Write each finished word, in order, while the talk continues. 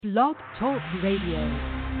Blog Talk Radio.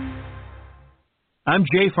 I'm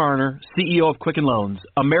Jay Farner, CEO of Quicken Loans,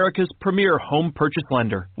 America's premier home purchase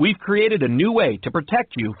lender. We've created a new way to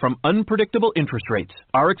protect you from unpredictable interest rates.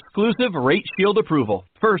 Our exclusive Rate Shield approval.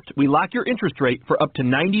 First, we lock your interest rate for up to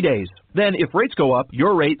 90 days. Then, if rates go up,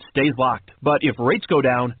 your rate stays locked. But if rates go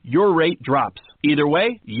down, your rate drops. Either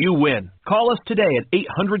way, you win. Call us today at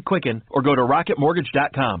 800-QUICKEN or go to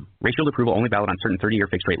rocketmortgage.com. Rate Shield approval only valid on certain 30-year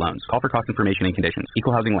fixed-rate loans. Call for cost information and conditions.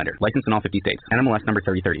 Equal housing lender. Licensed in all 50 states. NMLS number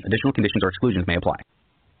 3030. Additional conditions or exclusions may apply.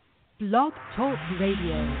 Blog Talk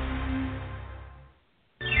Radio.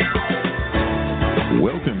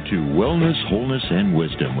 Welcome to Wellness, Wholeness, and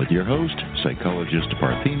Wisdom with your host, Psychologist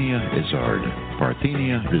Parthenia Izzard.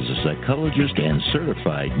 Parthenia is a psychologist and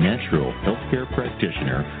certified natural healthcare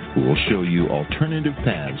practitioner who will show you alternative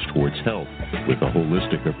paths towards health with a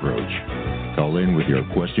holistic approach. Call in with your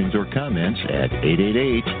questions or comments at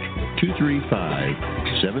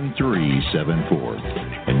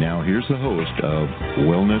 888-235-7374. And now here's the host of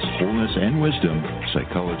Wellness, Wholeness, and Wisdom,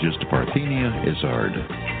 Psychologist Parthenia Izzard.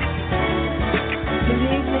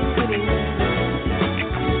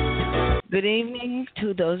 Good evening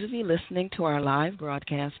to those of you listening to our live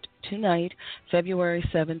broadcast tonight, February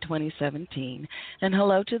 7, 2017. And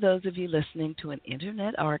hello to those of you listening to an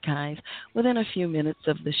internet archive within a few minutes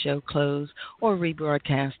of the show close or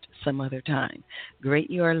rebroadcast some other time. Great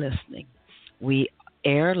you are listening. We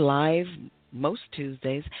air live most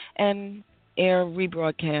Tuesdays and air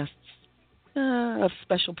rebroadcasts of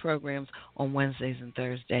special programs on Wednesdays and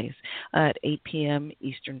Thursdays at 8 p.m.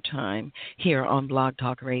 Eastern Time here on Blog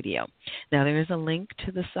Talk Radio. Now, there is a link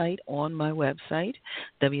to the site on my website,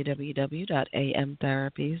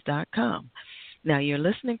 www.amtherapies.com. Now, you're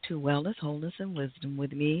listening to Wellness, Wholeness, and Wisdom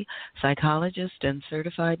with me, psychologist and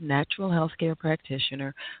certified natural healthcare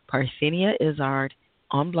practitioner, Parthenia Izzard,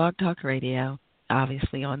 on Blog Talk Radio,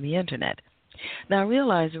 obviously on the Internet. Now,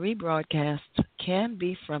 realize rebroadcasts can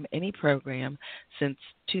be from any program since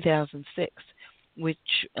 2006, which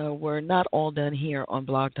were not all done here on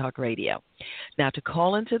Blog Talk Radio. Now, to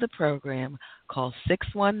call into the program, call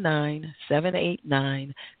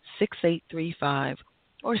 619-789-6835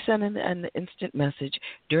 or send in an instant message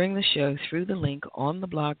during the show through the link on the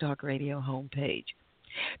Blog Talk Radio homepage.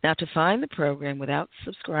 Now, to find the program without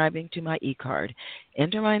subscribing to my e-card,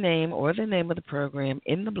 enter my name or the name of the program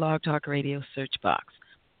in the Blog Talk Radio search box.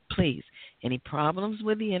 Please, any problems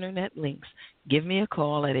with the Internet links, give me a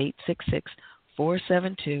call at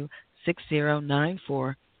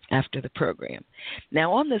 866-472-6094 after the program.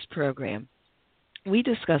 Now, on this program, we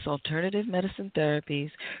discuss alternative medicine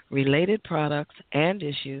therapies, related products, and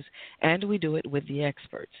issues, and we do it with the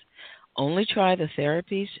experts. Only try the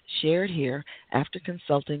therapies shared here after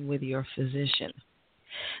consulting with your physician.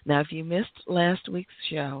 Now, if you missed last week's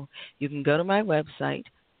show, you can go to my website,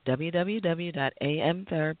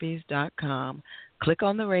 www.amtherapies.com, click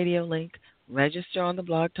on the radio link, register on the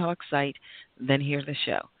Blog Talk site, then hear the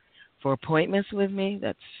show. For appointments with me,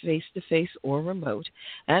 that's face-to-face or remote,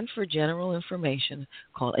 and for general information,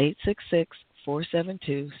 call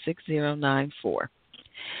 866-472-6094.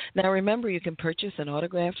 Now, remember, you can purchase an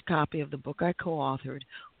autographed copy of the book I co-authored,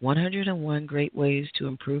 101 Great Ways to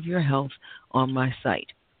Improve Your Health, on my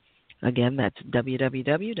site. Again, that's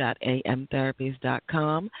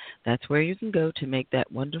www.amtherapies.com. That's where you can go to make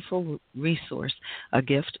that wonderful resource a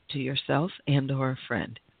gift to yourself and or a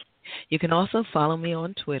friend. You can also follow me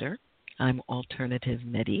on Twitter. I'm Alternative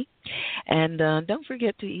Medi. And don't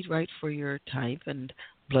forget to eat right for your type and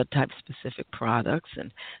blood type specific products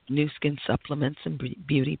and new skin supplements and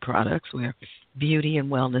beauty products where beauty and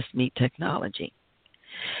wellness meet technology.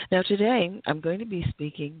 Now today, I'm going to be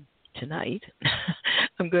speaking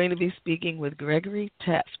with Gregory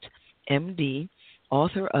Tefft, MD,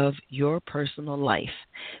 author of Your Personal Life,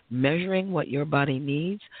 Measuring What Your Body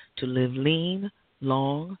Needs to Live Lean,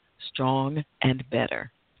 Long, Strong, and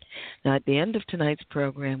Better. Now at the end of tonight's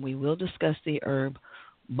program, we will discuss the herb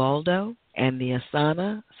Baldo and the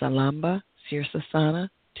Asana Salamba Sirsasana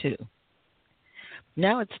 2.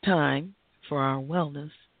 Now it's time for our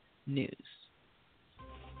wellness news.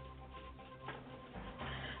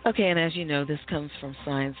 Okay, and as you know, this comes from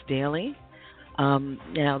Science Daily.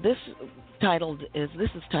 Now this is titled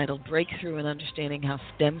Breakthrough in Understanding How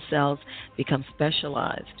Stem Cells Become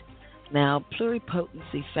Specialized. Now,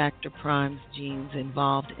 pluripotency factor primes genes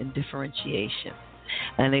involved in differentiation.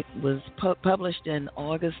 And it was published in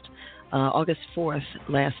August 4th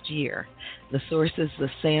last year. The source is the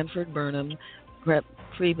Sanford Burnham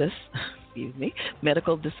Prebys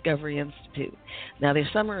Medical Discovery Institute. Now, their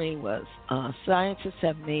summary was, scientists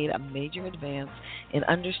have made a major advance in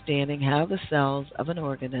understanding how the cells of an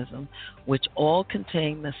organism, which all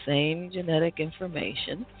contain the same genetic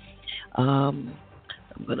information, I'm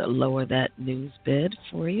going to lower that news bed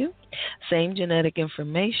for you, same genetic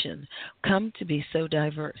information, come to be so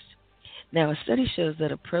diverse. Now, a study shows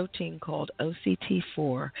that a protein called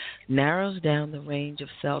OCT4 narrows down the range of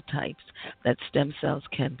cell types that stem cells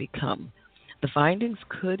can become. The findings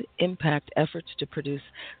could impact efforts to produce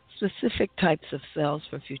specific types of cells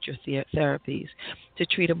for future therapies to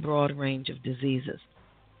treat a broad range of diseases.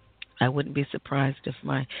 I wouldn't be surprised if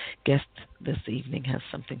my guest this evening has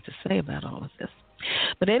something to say about all of this.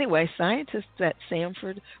 But anyway, scientists at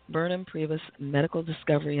Sanford Burnham Prebys Medical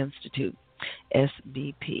Discovery Institute,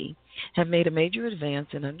 SBP, have made a major advance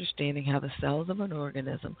in understanding how the cells of an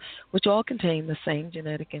organism, which all contain the same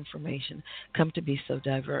genetic information, come to be so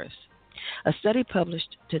diverse. A study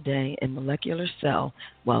published today in Molecular Cell,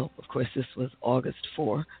 well, of course, this was August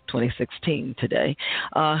 4, 2016 today,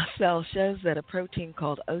 Cell shows that a protein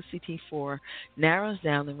called OCT4 narrows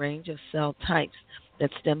down the range of cell types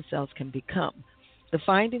that stem cells can become. The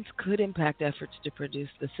findings could impact efforts to produce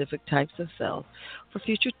specific types of cells for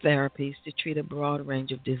future therapies to treat a broad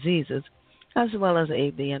range of diseases, as well as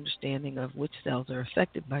aid the understanding of which cells are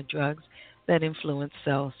affected by drugs that influence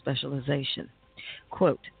cell specialization.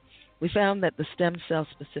 Quote, we found that the stem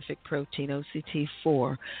cell-specific protein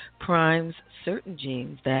OCT4 primes certain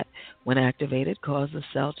genes that, when activated, cause the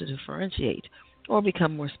cell to differentiate or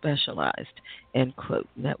become more specialized, end quote.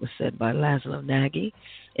 And that was said by Laszlo Nagy,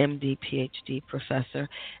 MD, PhD, professor,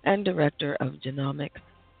 and director of Genomic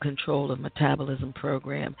Control of Metabolism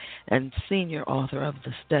Program and senior author of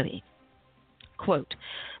the study. Quote,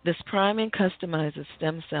 this priming customizes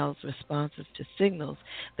stem cells' responses to signals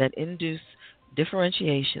that induce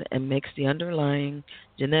differentiation and makes the underlying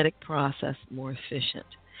genetic process more efficient.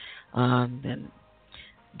 Then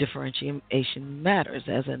differentiation matters.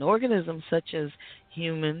 As an organism such as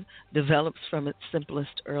human develops from its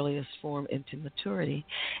simplest, earliest form into maturity,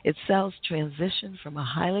 its cells transition from a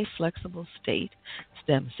highly flexible state,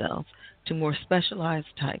 stem cells, to more specialized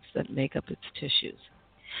types that make up its tissues.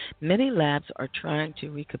 Many labs are trying to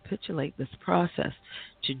recapitulate this process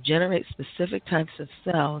to generate specific types of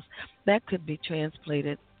cells that could be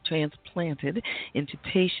transplanted into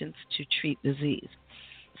patients to treat disease.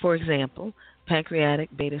 For example,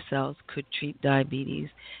 pancreatic beta cells could treat diabetes,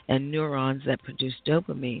 and neurons that produce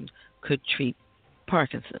dopamine could treat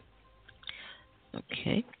Parkinson.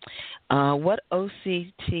 Okay. What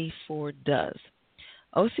OCT4 does.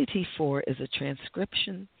 OCT4 is a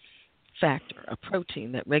transcription factor, a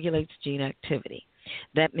protein that regulates gene activity,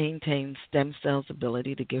 that maintains stem cells'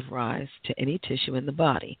 ability to give rise to any tissue in the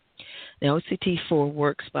body. Now, OCT4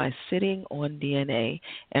 works by sitting on DNA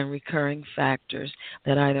and recurring factors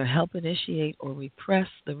that either help initiate or repress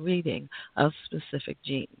the reading of specific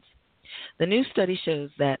genes. The new study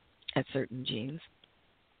shows that at certain genes,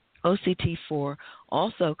 OCT4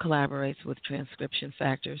 also collaborates with transcription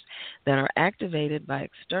factors that are activated by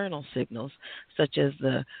external signals such as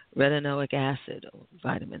the retinoic acid, or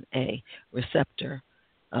vitamin A, receptor,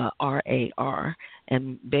 RAR,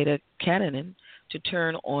 and beta-catenin to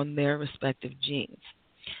turn on their respective genes.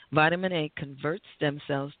 Vitamin A converts stem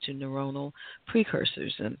cells to neuronal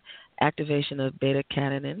precursors, and activation of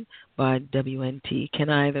beta-catenin by WNT can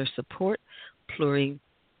either support pluripotency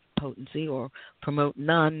or promote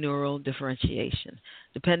non-neural differentiation,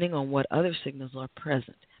 depending on what other signals are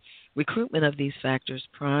present. Recruitment of these factors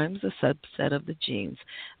primes a subset of the genes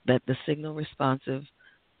that the signal-responsive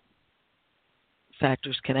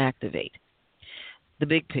factors can activate. The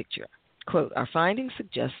big picture. Quote, our findings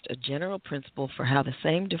suggest a general principle for how the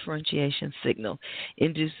same differentiation signal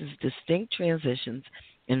induces distinct transitions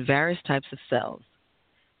in various types of cells,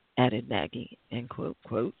 added Nagy, end quote,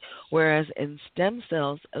 quote, whereas in stem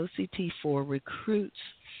cells, OCT4 recruits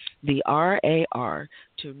the RAR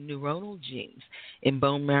to neuronal genes. In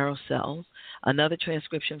bone marrow cells, another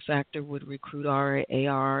transcription factor would recruit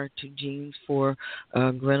RAR to genes for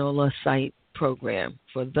granulocyte program,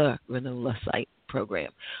 for the granulocyte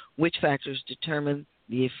program. Which factors determine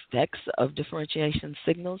the effects of differentiation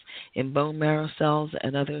signals in bone marrow cells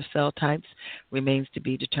and other cell types remains to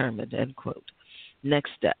be determined, end quote.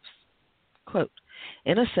 Next steps. Quote,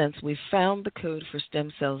 in a sense, we've found the code for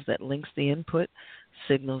stem cells that links the input,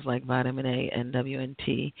 signals like vitamin A and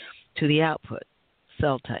WNT, to the output,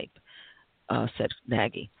 cell type, said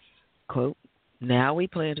Nagy. Quote, now we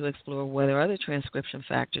plan to explore whether other transcription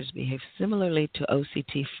factors behave similarly to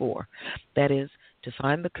OCT4, that is, to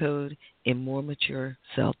find the code in more mature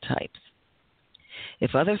cell types.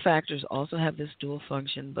 If other factors also have this dual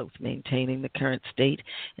function, both maintaining the current state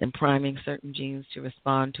and priming certain genes to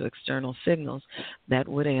respond to external signals, that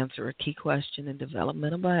would answer a key question in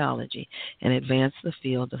developmental biology and advance the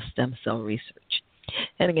field of stem cell research.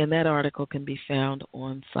 And again, that article can be found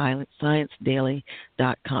on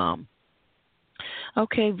ScienceDaily.com.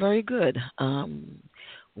 Okay, very good.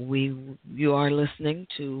 You are listening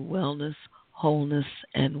to Wellness, Wholeness,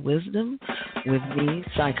 and Wisdom with me,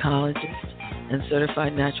 psychologist and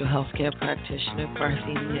certified natural health care practitioner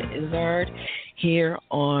Parthenia Izzard, here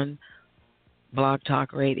on Blog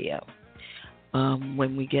Talk Radio.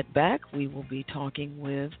 When we get back, we will be talking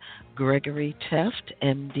with Gregory Tefft,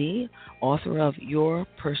 MD, author of Your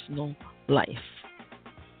Personal Life.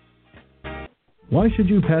 Why should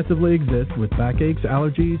you passively exist with backaches,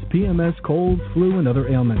 allergies, PMS, colds, flu, and other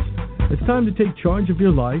ailments? It's time to take charge of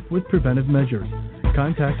your life with preventive measures.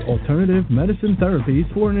 Contact Alternative Medicine Therapies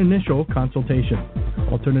for an initial consultation.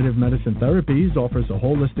 Alternative Medicine Therapies offers a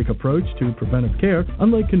holistic approach to preventive care,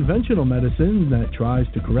 unlike conventional medicine that tries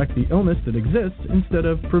to correct the illness that exists instead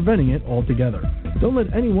of preventing it altogether. Don't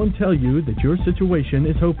let anyone tell you that your situation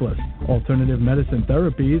is hopeless. Alternative medicine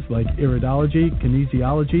therapies like iridology,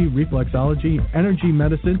 kinesiology, reflexology, energy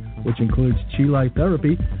medicine, which includes chi light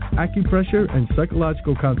therapy, acupressure, and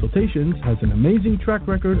psychological consultations, has an amazing track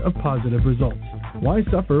record of positive results. Why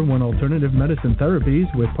suffer when Alternative Medicine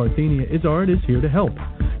Therapies with Parthenia Izzard is here to help?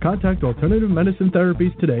 Contact Alternative Medicine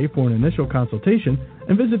Therapies today for an initial consultation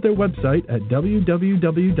and visit their website at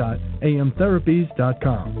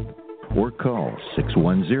www.amtherapies.com. Or call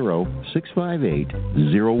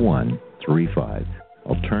 610-658-0135.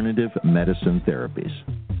 Alternative Medicine Therapies.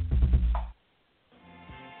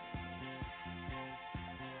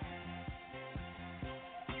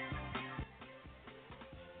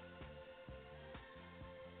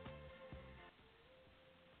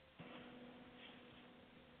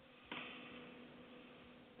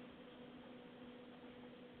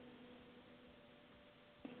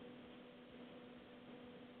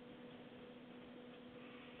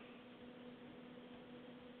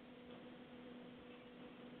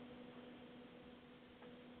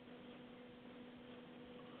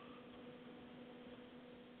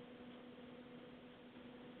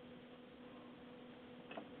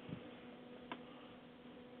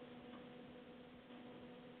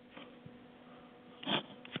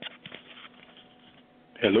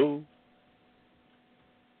 Hello.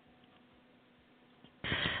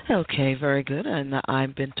 Okay, very good. And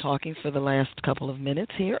I've been talking for the last couple of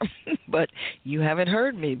minutes here, but you haven't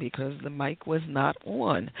heard me because the mic was not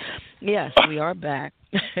on. Yes, we are back.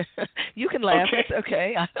 You can laugh. Okay. It's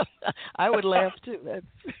okay. I would laugh too. That's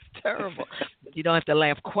terrible. You don't have to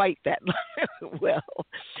laugh quite that well.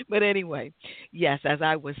 But anyway, yes, as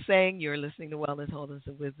I was saying, you're listening to Wellness, Wholeness,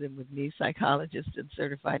 and Wisdom with me, psychologist and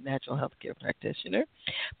certified natural health care practitioner,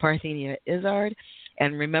 Parthenia Izzard.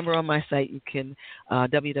 And remember, on my site, you can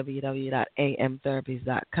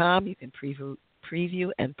www.amtherapies.com. You can preview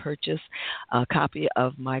and purchase a copy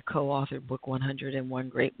of my co-authored book, 101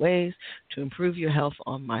 Great Ways to Improve Your Health,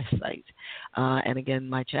 on my site. And again,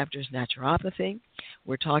 my chapter is Naturopathy.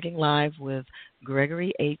 We're talking live with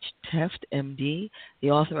Gregory H. Tefft, MD, the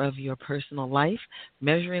author of Your Personal Life,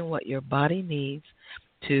 Measuring What Your Body Needs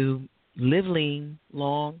to Live Lean,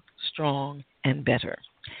 Long, Strong, and Better.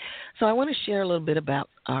 So I want to share a little bit about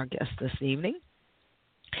our guest this evening.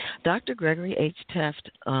 Dr. Gregory H. Tefft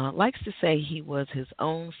likes to say he was his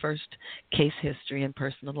own first case history in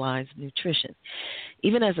personalized nutrition.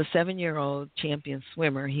 Even as a 7-year-old champion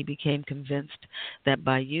swimmer, he became convinced that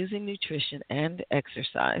by using nutrition and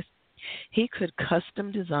exercise, he could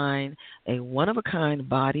custom design a one-of-a-kind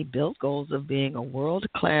body built goals of being a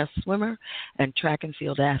world-class swimmer and track and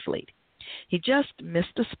field athlete. He just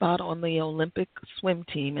missed a spot on the Olympic swim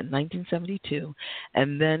team in 1972,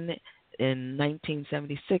 and then in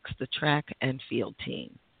 1976, the track and field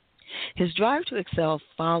team. His drive to excel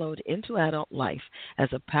followed into adult life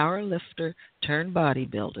as a power lifter turned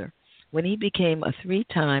bodybuilder when he became a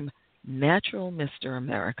 3-time natural Mr.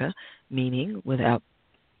 America, meaning without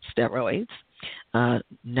steroids,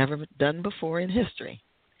 never done before in history.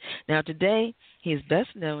 Now, today, he is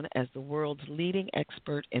best known as the world's leading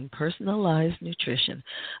expert in personalized nutrition,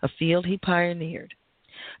 a field he pioneered.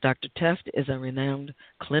 Dr. Tefft is a renowned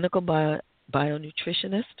clinical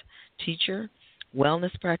bionutritionist, teacher,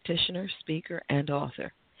 wellness practitioner, speaker, and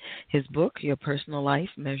author. His book, Your Personal Life,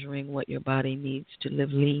 Measuring What Your Body Needs to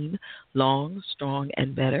Live Lean, Long, Strong,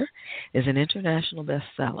 and Better, is an international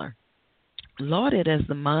bestseller. Lauded as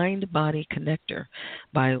the mind-body connector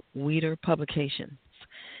by Weider Publications,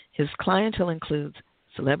 his clientele includes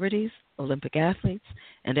celebrities, Olympic athletes,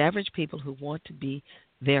 and average people who want to be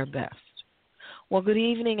their best. Well, good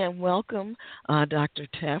evening and welcome, Dr.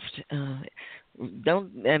 Tefft.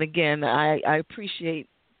 And again, I appreciate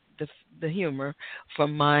the humor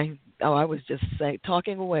from my, I was just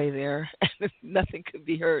talking away there, and nothing could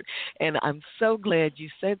be heard. And I'm so glad you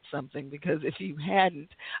said something, because if you hadn't,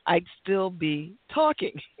 I'd still be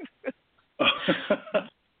talking.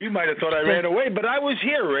 You might have thought I ran away, but I was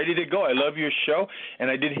here ready to go. I love your show, and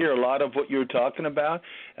I did hear a lot of what you were talking about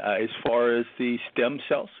as far as the stem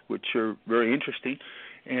cells, which are very interesting.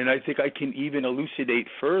 And I think I can even elucidate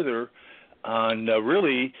further on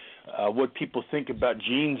really what people think about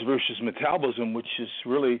genes versus metabolism, which is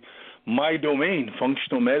really my domain,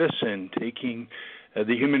 functional medicine, taking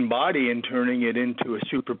the human body and turning it into a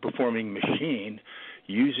super-performing machine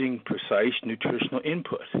using precise nutritional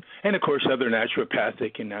input. And, of course, other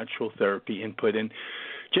naturopathic and natural therapy input. And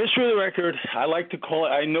just for the record, I like to call it,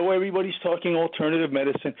 I know everybody's talking alternative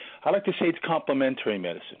medicine. I like to say it's complementary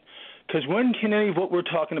medicine. Because when can any of what we're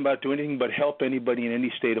talking about do anything but help anybody in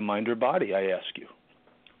any state of mind or body, I ask you?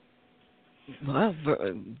 Well,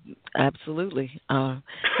 absolutely. I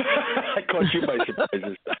caught you by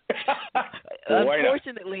surprise.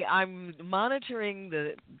 Unfortunately, I'm monitoring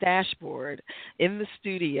the dashboard in the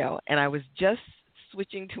studio, and I was just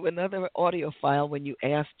switching to another audio file when you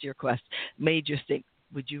asked your question, made your statement.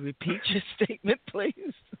 Would you repeat your statement, please?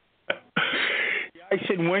 I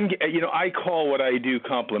said I call what I do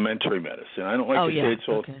complementary medicine. I don't like to say it's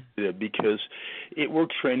all because it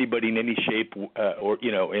works for anybody in any shape or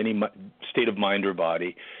any state of mind or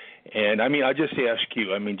body. And I'll just ask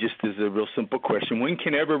you. Just as a real simple question: when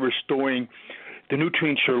can ever restoring the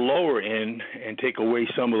nutrients you're lower in and take away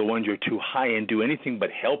some of the ones you're too high in do anything but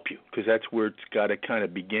help you? Because that's where it's got to kind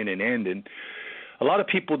of begin and end. And a lot of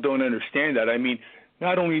people don't understand that.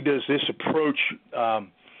 Not only does this approach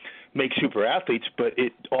make super athletes, but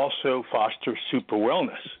it also fosters super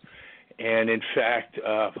wellness. And in fact,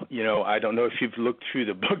 I don't know if you've looked through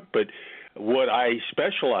the book, but what I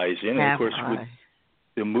specialize in, and of course with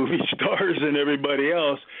the movie stars and everybody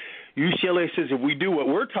else, UCLA says if we do what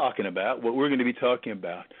we're talking about, what we're going to be talking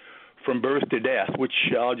about from birth to death, which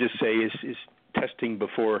I'll just say is testing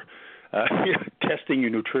before, testing your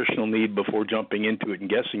nutritional need before jumping into it and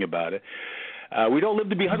guessing about it. We don't live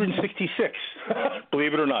to be 166,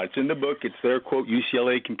 believe it or not. It's in the book. It's their quote,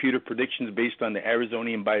 UCLA computer predictions based on the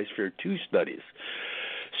Arizonian Biosphere 2 studies.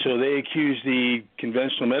 So they accuse the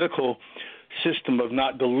conventional medical system of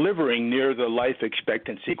not delivering near the life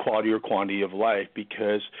expectancy, quality or quantity of life,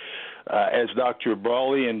 because as Dr.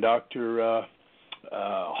 Brawley and Dr.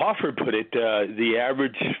 Hoffer put it, the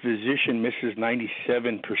average physician misses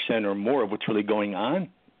 97% or more of what's really going on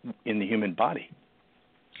in the human body.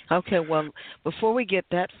 Okay, well, before we get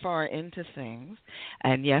that far into things,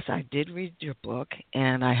 and yes, I did read your book,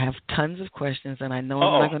 and I have tons of questions, and I know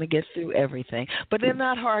I'm not going to get through everything, but they're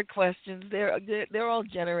not hard questions. They're all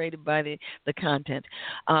generated by the content.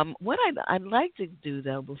 What I'd like to do,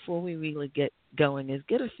 though, before we really get going, is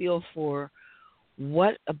get a feel for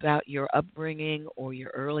what about your upbringing or your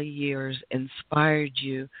early years inspired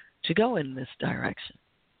you to go in this direction.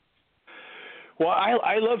 Well,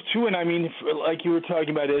 I love too, and like you were talking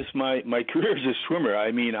about, as my career as a swimmer,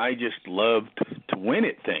 I just loved to win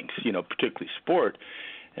at things, particularly sport,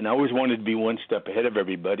 and I always wanted to be one step ahead of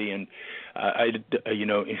everybody. And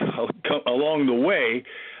along the way,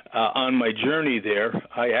 on my journey there,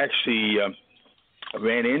 I actually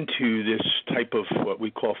ran into this type of what we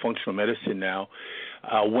call functional medicine now,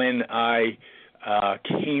 when I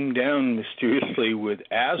came down mysteriously with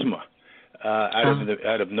asthma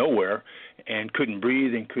out of nowhere, and couldn't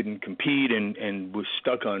breathe and couldn't compete and was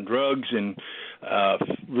stuck on drugs and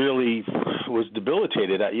really was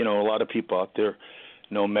debilitated. A lot of people out there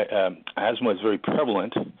know asthma is very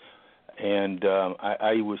prevalent, and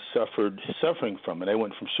I was suffering from it. I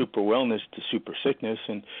went from super wellness to super sickness,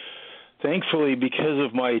 and thankfully, because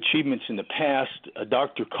of my achievements in the past,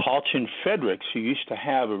 Dr. Carlton Fredericks, who used to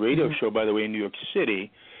have a radio show, by the way, in New York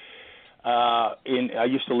City, I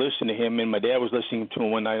used to listen to him, and my dad was listening to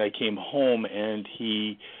him one night. I came home, and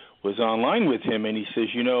he was online with him, and he says,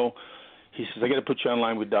 I got to put you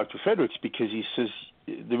online with Dr. Fredericks, because he says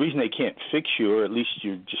the reason they can't fix you, or at least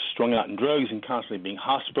you're just strung out in drugs and constantly being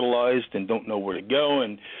hospitalized and don't know where to go,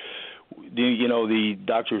 and the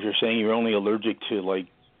doctors are saying you're only allergic to like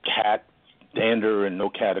cat dander, and no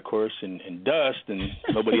cat, of course, and dust, and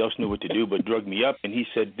nobody else knew what to do but drug me up. And he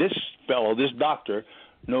said, this doctor,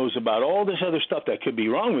 knows about all this other stuff that could be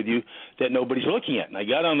wrong with you that nobody's looking at. And I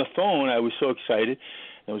got on the phone. I was so excited.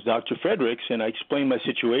 It was Dr. Fredericks, and I explained my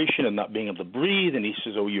situation of not being able to breathe, and he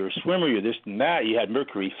says, oh, you're a swimmer, you're this and that, you had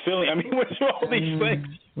mercury filling. I mean, it was all these things.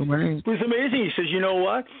 Right. It was amazing. He says, you know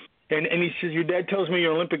what? And he says, your dad tells me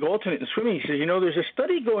you're an Olympic alternate in swimming. He says, you know, there's a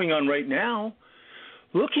study going on right now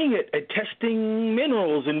looking at testing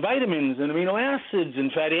minerals and vitamins and amino acids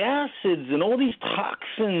and fatty acids and all these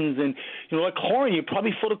toxins and, you know, like chlorine. You're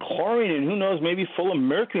probably full of chlorine and who knows, maybe full of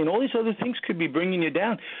mercury and all these other things could be bringing you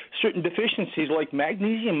down. Certain deficiencies like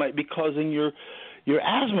magnesium might be causing your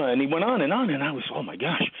asthma. And he went on, and I was, oh, my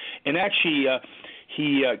gosh. And actually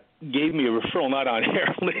he gave me a referral, not on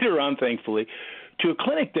air, later on, thankfully, to a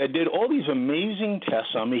clinic that did all these amazing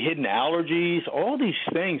tests on me, hidden allergies, all these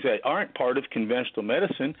things that aren't part of conventional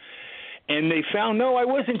medicine. And they found, no, I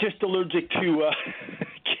wasn't just allergic to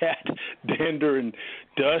cat dander and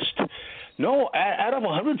dust. No, out of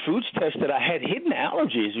 100 foods tested, I had hidden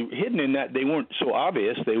allergies, hidden in that they weren't so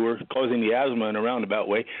obvious. They were causing the asthma in a roundabout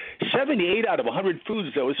way. 78 out of 100 foods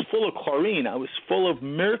that was full of chlorine. I was full of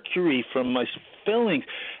mercury from my fillings,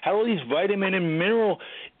 had all these vitamin and mineral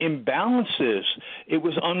imbalances. It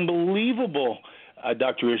was unbelievable,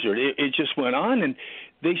 Dr. Izzard. It just went on, and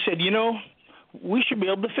they said, you know, we should be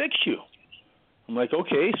able to fix you. I'm like,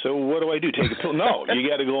 okay, so what do I do? Take a pill? No, you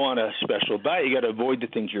got to go on a special diet. You got to avoid the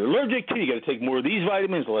things you're allergic to. You got to take more of these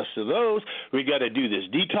vitamins, less of those. We got to do this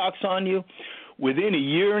detox on you. Within a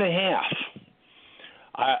year and a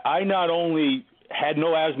half, I not only had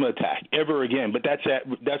no asthma attack ever again, but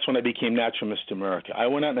that's when I became Natural Mr. America. I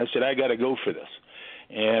went out and I said, I got to go for this.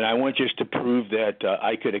 And I went just to prove that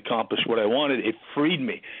I could accomplish what I wanted. It freed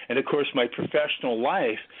me. And, of course, my professional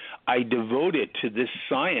life, I devoted to this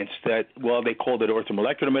science that, well, they called it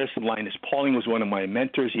orthomolecular medicine. Linus Pauling was one of my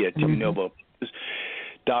mentors. He had 2 Nobel Prizes.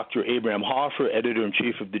 Dr. Abraham Hoffer,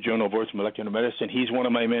 editor-in-chief of the Journal of Orthomolecular Medicine, he's one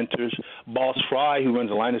of my mentors. Boss Fry, who runs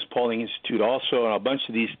the Linus Pauling Institute also, and a bunch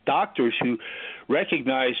of these doctors who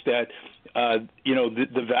recognized that, you know,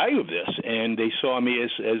 the value of this, and they saw me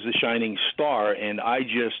as the shining star, and I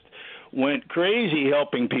just went crazy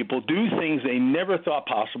helping people do things they never thought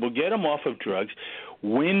possible, get them off of drugs,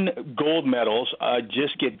 win gold medals,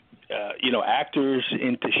 just get you know, actors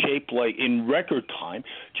into shape like in record time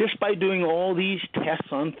just by doing all these tests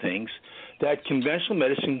on things that conventional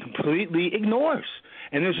medicine completely ignores.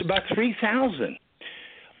 And there's about 3,000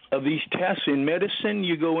 of these tests in medicine.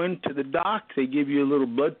 You go into the doc, they give you a little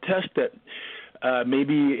blood test that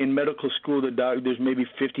maybe in medical school there's maybe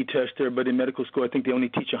 50 tests there, but in medical school I think they only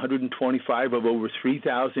teach 125 of over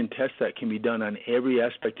 3,000 tests that can be done on every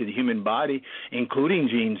aspect of the human body, including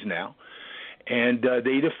genes now. And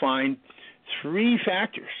they define 3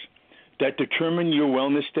 factors that determine your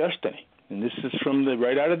wellness destiny. And this is from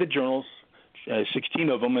right out of the journals, 16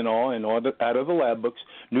 of them in all, and all out of the lab books.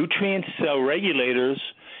 Nutrients, cell regulators,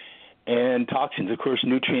 and toxins. Of course,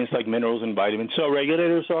 nutrients like minerals and vitamins. Cell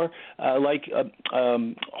regulators are like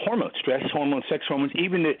hormones, stress hormones, sex hormones,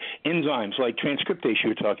 even the enzymes like transcriptase you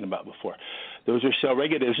were talking about before. Those are cell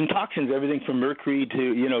regulators. And toxins, everything from mercury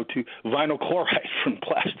to vinyl chloride from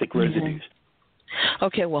plastic residues.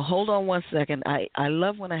 Okay, well, hold on one second. I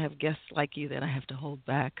love when I have guests like you that I have to hold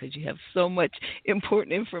back because you have so much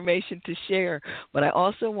important information to share. But I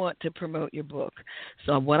also want to promote your book.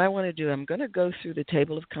 So what I want to do, I'm going to go through the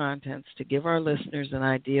table of contents to give our listeners an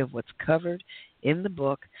idea of what's covered in the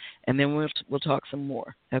book, and then we'll talk some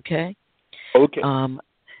more, okay? Okay.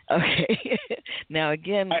 Okay. Now,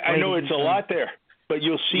 again, I know it's a lot there. But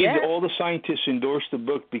you'll see all the scientists endorse the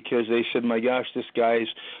book because they said, my gosh, this guy's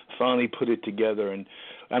finally put it together. And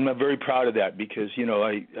I'm very proud of that because, you know,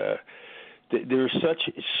 there's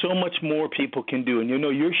so much more people can do. And, you know,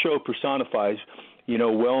 your show personifies, you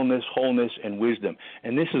know, wellness, wholeness, and wisdom.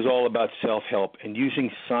 And this is all about self-help and using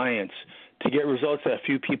science to get results that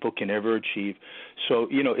few people can ever achieve. So,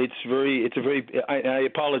 you know, I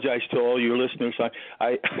apologize to all your listeners.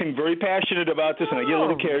 I'm very passionate about this, and I get a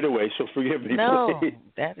little carried away, so forgive me. No,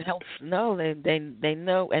 that helps. No, they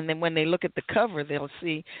know, and then when they look at the cover, they'll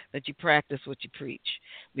see that you practice what you preach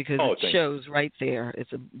because it shows right there.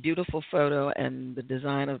 It's a beautiful photo, and the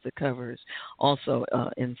design of the cover is also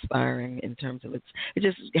inspiring in terms of it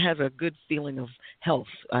just has a good feeling of health.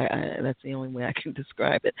 That's the only way I can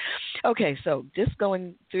describe it. Okay, so just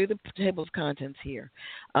going through the table of contents here.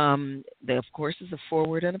 There, of course, is a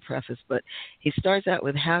foreword and a preface, but he starts out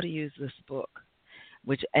with how to use this book,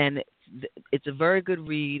 it's a very good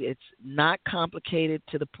read. It's not complicated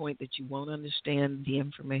to the point that you won't understand the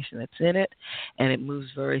information that's in it, and it moves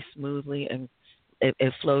very smoothly, and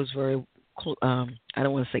it flows very I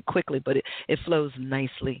don't want to say quickly, but it flows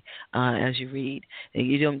nicely as you read.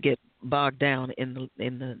 You don't get bogged down in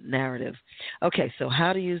the narrative. Okay, so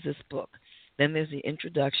how to use this book. Then there's the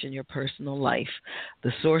introduction, your personal life,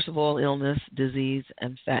 the source of all illness, disease,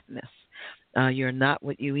 and fatness. You're not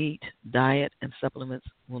what you eat. Diet and supplements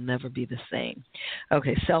will never be the same.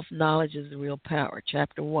 Okay, self-knowledge is the real power.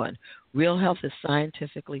 Chapter 1, real health is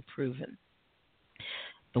scientifically proven.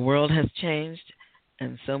 The world has changed,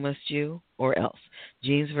 and so must you, or else.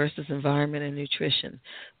 Genes versus environment and nutrition.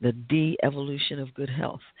 The de-evolution of good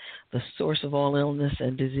health. The source of all illness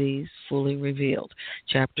and disease fully revealed.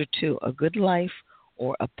 Chapter 2, a good life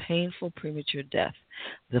or a painful premature death.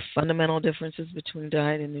 The fundamental differences between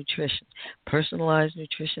diet and nutrition. Personalized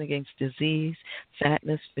nutrition against disease,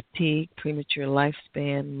 fatness, fatigue, premature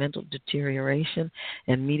lifespan, mental deterioration,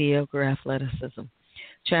 and mediocre athleticism.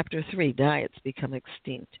 Chapter 3, diets become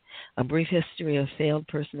extinct. A brief history of failed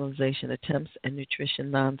personalization attempts and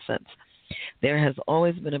nutrition nonsense. There has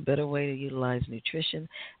always been a better way to utilize nutrition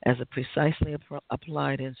as a precisely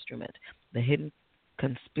applied instrument. The hidden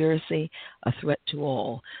conspiracy, a threat to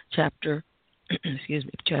all. Chapter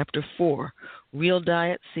 4, real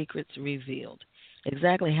diet secrets revealed.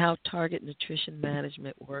 Exactly how target nutrition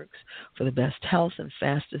management works for the best health and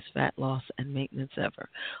fastest fat loss and maintenance ever.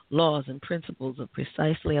 Laws and principles of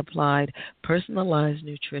precisely applied, personalized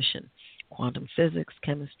nutrition. Quantum physics,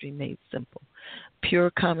 chemistry made simple.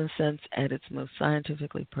 Pure common sense at its most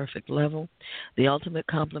scientifically perfect level. The ultimate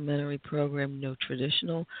complementary program, no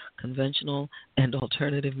traditional, conventional, and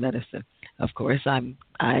alternative medicine. Of course,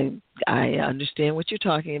 I understand what you're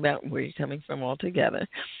talking about and where you're coming from altogether.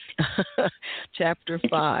 Chapter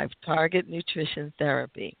 5, Target Nutrition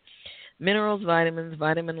Therapy. Minerals, vitamins,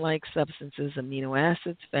 vitamin-like substances, amino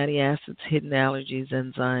acids, fatty acids, hidden allergies,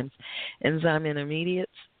 enzymes, enzyme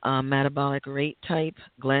intermediates, metabolic rate type,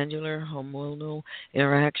 glandular, hormonal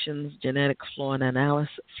interactions, genetic flaw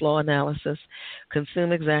analysis.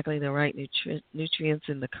 Consume exactly the right nutrients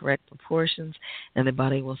in the correct proportions, and the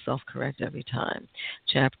body will self-correct every time.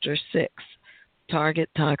 Chapter 6, Target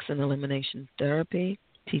Toxin Elimination Therapy,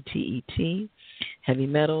 TTET. Heavy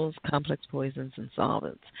metals, complex poisons, and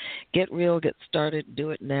solvents. Get real, get started,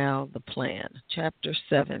 do it now, the plan. Chapter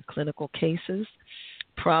 7, Clinical Cases,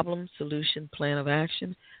 Problem, Solution, Plan of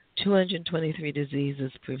Action, 223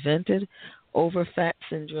 diseases prevented, overfat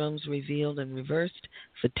syndromes revealed and reversed,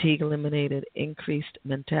 fatigue eliminated, increased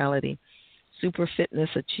mentality, super fitness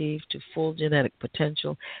achieved to full genetic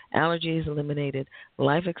potential, allergies eliminated,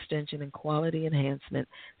 life extension and quality enhancement,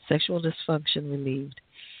 sexual dysfunction relieved.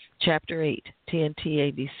 Chapter 8,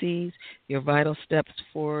 TNT ABCs, your vital steps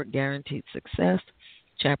for guaranteed success.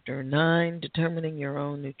 Chapter 9, determining your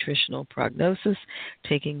own nutritional prognosis,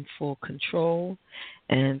 taking full control.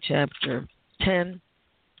 And Chapter 10,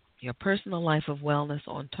 your personal life of wellness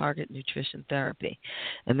on target nutrition therapy.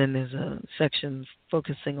 And then there's a section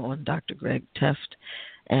focusing on Dr. Greg Tefft.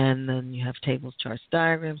 And then you have tables, charts,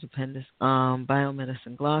 diagrams, appendix,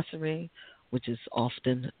 biomedicine glossary, which is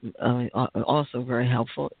often also very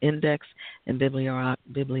helpful, index, and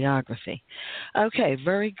bibliography. Okay,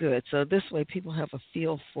 very good. So this way people have a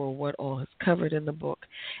feel for what all is covered in the book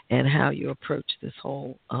and how you approach this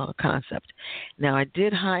whole concept. Now, I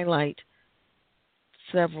did highlight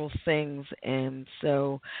several things, and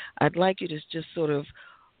so I'd like you to just sort of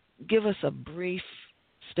give us a brief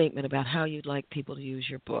statement about how you'd like people to use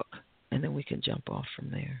your book, and then we can jump off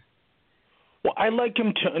from there. Well, I'd like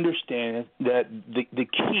them to understand that the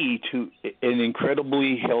key to an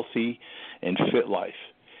incredibly healthy and fit life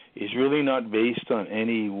is really not based on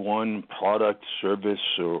any one product, service,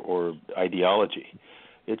 or ideology.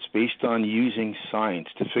 It's based on using science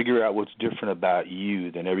to figure out what's different about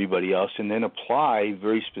you than everybody else, and then apply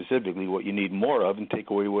very specifically what you need more of and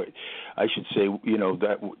take away what, I should say,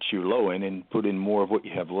 that which you're low in and put in more of what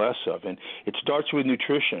you have less of. And it starts with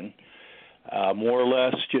nutrition. More or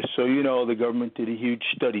less, just so you know, the government did a huge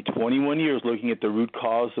study, 21 years, looking at the root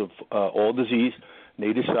cause of all disease.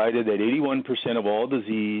 They decided that 81% of all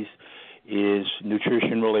disease is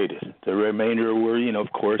nutrition-related. The remainder were,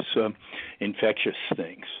 of course, infectious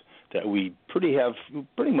things that we pretty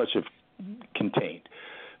much have contained.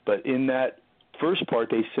 But in that first part,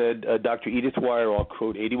 they said, Dr. Edith Wire, I'll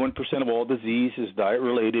quote, 81% of all disease is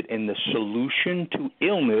diet-related, and the solution to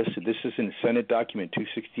illness, this is in Senate document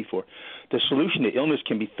 264, the solution to illness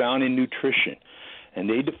can be found in nutrition. And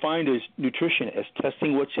they defined as nutrition as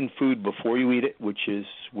testing what's in food before you eat it, which is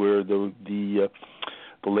where the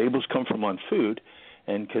labels come from on food,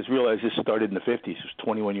 and because realize this started in the 50s, it was a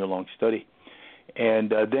 21-year-long study.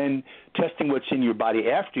 And then testing what's in your body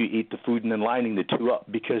after you eat the food and then lining the two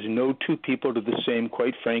up, because no two people are the same.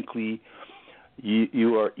 Quite frankly,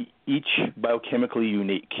 you are each biochemically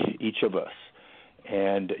unique, each of us.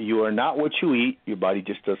 And you are not what you eat. Your body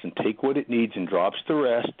just doesn't take what it needs and drops the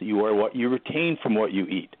rest. You are what you retain from what you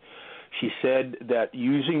eat. She said that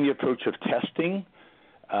using the approach of testing,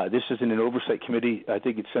 this is in an oversight committee, I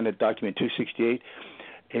think it's Senate document 268,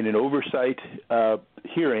 in an oversight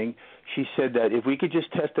hearing, she said that if we could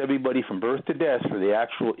just test everybody from birth to death for the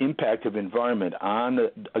actual impact of environment on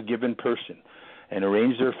a given person and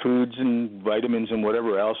arrange their foods and vitamins and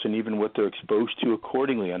whatever else and even what they're exposed to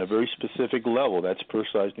accordingly on a very specific level, that's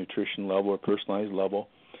personalized nutrition level or personalized level,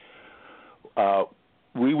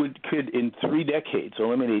 we could in 3 decades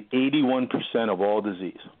eliminate 81% of all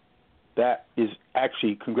disease. That is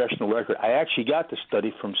actually congressional record. I actually got the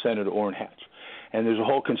study from Senator Orrin Hatch. And there's a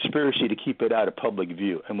whole conspiracy to keep it out of public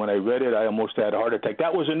view. And when I read it, I almost had a heart attack.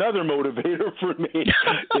 That was another motivator for me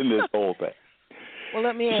in this whole thing. Well,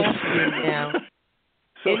 let me ask you now.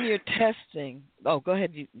 In your testing, go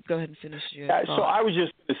ahead and finish your thought. So I was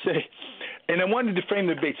just going to say, and I wanted to frame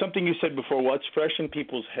the debate, something you said before, what's fresh in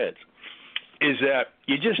people's heads, is that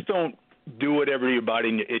you just don't do whatever your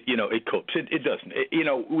body, it copes. It doesn't.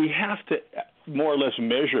 We have to more or less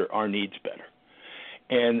measure our needs better.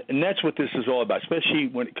 And that's what this is all about, especially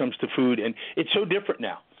when it comes to food. And it's so different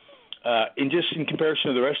now. In comparison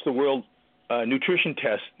to the rest of the world, nutrition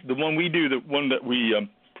tests, the one we do, the one that we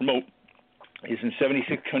promote, is in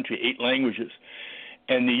 76 countries, 8 languages.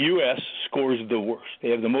 And the U.S. scores the worst. They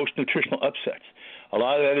have the most nutritional upsets. A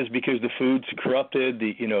lot of that is because the food's corrupted,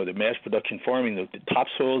 the mass production farming, the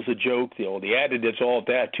topsoil is a joke, all the additives, all of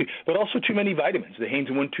that, too. But also too many vitamins. The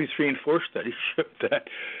Haynes 1, 2, 3, and 4 studies showed that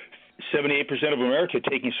 78% of America are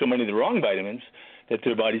taking so many of the wrong vitamins that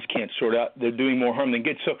their bodies can't sort out. They're doing more harm than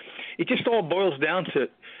good. So it just all boils down to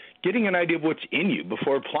getting an idea of what's in you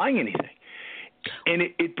before applying anything. And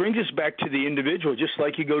it brings us back to the individual. Just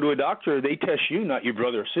like you go to a doctor, they test you, not your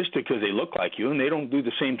brother or sister, because they look like you, and they don't do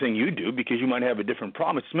the same thing you do because you might have a different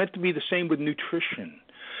problem. It's meant to be the same with nutrition.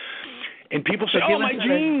 And people say, my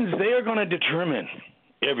genes, they are going to determine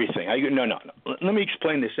everything. I go, no. Let me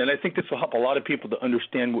explain this, and I think this will help a lot of people to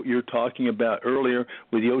understand what you're talking about earlier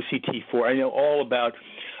with the OCT4. I know all about,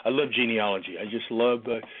 I love genealogy. I just love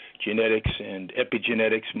genetics and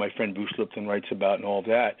epigenetics. My friend Bruce Lipton writes about and all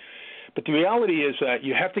that. But the reality is that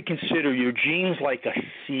you have to consider your genes like a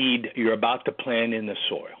seed you're about to plant in the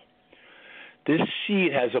soil. This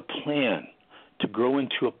seed has a plan to grow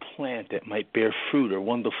into a plant that might bear fruit or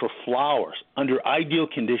wonderful flowers under ideal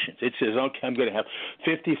conditions. It says, okay, I'm going to have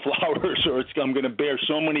 50 flowers or I'm going to bear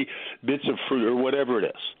so many bits of fruit or whatever it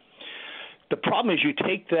is. The problem is you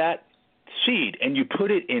take that seed and you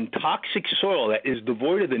put it in toxic soil that is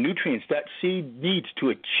devoid of the nutrients that seed needs to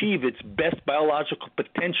achieve its best biological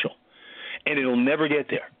potential, and it'll never get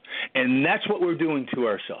there. And that's what we're doing to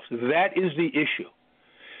ourselves. That is the issue.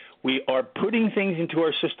 We are putting things into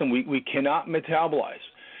our system we cannot metabolize.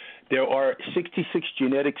 There are 66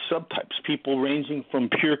 genetic subtypes, people ranging from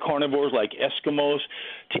pure carnivores like Eskimos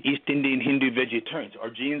to East Indian Hindu vegetarians. Our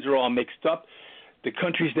genes are all mixed up. The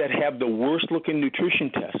countries that have the worst-looking nutrition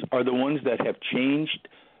tests are the ones that have changed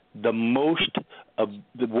the most of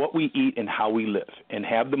what we eat and how we live and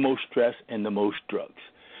have the most stress and the most drugs.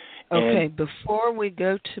 Okay, before we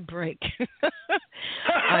go to break,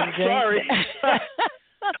 sorry. I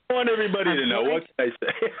want everybody to know. What can I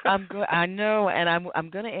say? I know, and I'm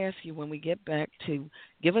going to ask you when we get back to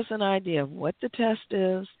give us an idea of what the test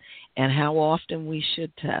is and how often we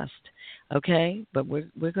should test. Okay, but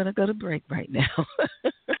we're going to go to break right now.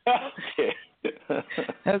 Okay.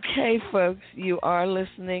 Okay, folks, you are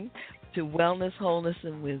listening to Wellness, Wholeness,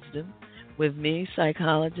 and Wisdom with me,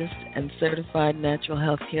 psychologist and certified natural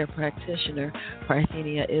health care practitioner,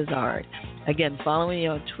 Parthenia Izzard. Again, follow me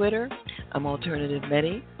on Twitter. I'm Alternative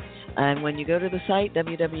Medi. And when you go to the site,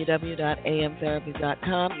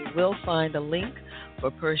 www.amtherapy.com, you will find a link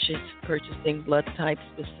for purchasing blood type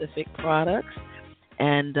specific products.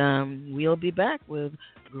 And we'll be back with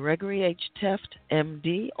Gregory H. Tefft,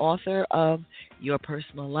 MD, author of Your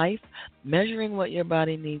Personal Life, Measuring What Your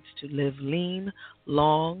Body Needs to Live Lean,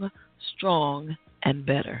 Long, Strong, and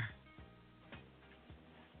Better.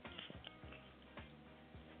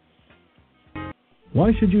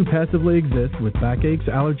 Why should you passively exist with backaches,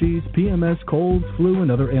 allergies, PMS, colds, flu, and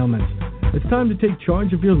other ailments? It's time to take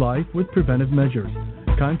charge of your life with preventive measures.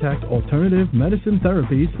 Contact Alternative Medicine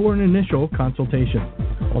Therapies for an initial consultation.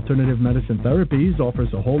 Alternative Medicine Therapies offers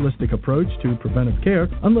a holistic approach to preventive care,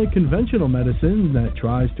 unlike conventional medicine that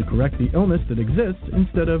tries to correct the illness that exists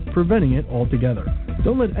instead of preventing it altogether.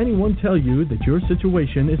 Don't let anyone tell you that your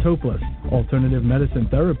situation is hopeless. Alternative medicine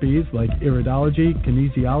therapies like iridology,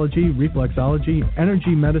 kinesiology, reflexology,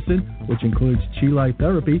 energy medicine, which includes chi light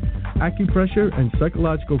therapy, acupressure, and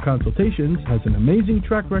psychological consultations, has an amazing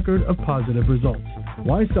track record of positive results.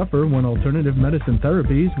 Why suffer when Alternative Medicine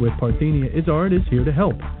Therapies with Parthenia Izzard is here to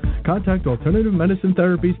help? Contact Alternative Medicine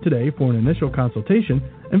Therapies today for an initial consultation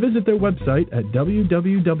and visit their website at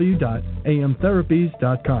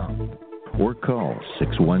www.amtherapies.com. Or call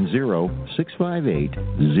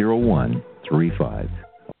 610-658-0135.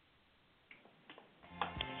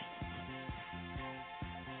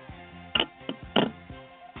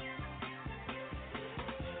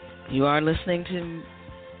 You are listening to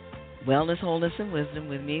Wellness, Wholeness, and Wisdom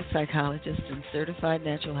with me, psychologist and certified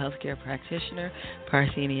natural health care practitioner,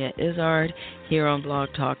 Parthenia Izzard, here on Blog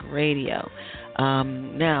Talk Radio.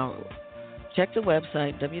 Now, check the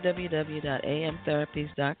website,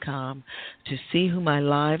 www.amtherapies.com, to see who my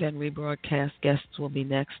live and rebroadcast guests will be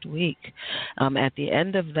next week. At the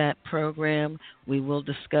end of that program, we will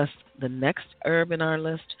discuss the next herb in our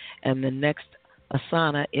list and the next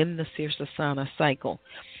asana in the Sirsasana cycle.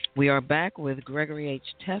 We are back with Gregory H.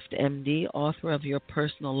 Tefft, MD, author of Your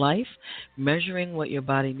Personal Life, Measuring What Your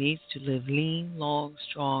Body Needs to Live Lean, Long,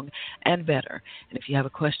 Strong, and Better. And if you have a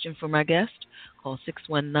question for my guest, call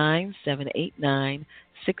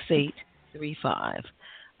 619-789-6835.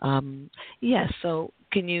 So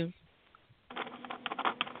can you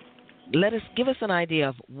give us an idea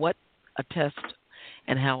of what a test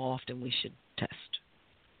and how often we should test?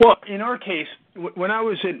 Well, in our case, when I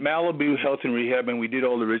was at Malibu Health and Rehab and we did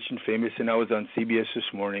all the rich and famous, and I was on CBS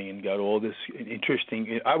this morning and got all this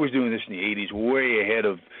interesting, I was doing this in the 80s, way ahead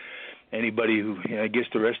of anybody who, I guess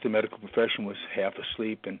the rest of the medical profession was half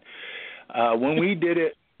asleep. And when we did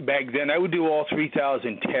it back then, I would do all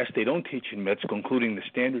 3,000 tests. They don't teach in med school, including the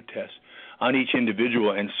standard tests, on each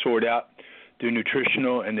individual and sort out their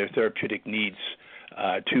nutritional and their therapeutic needs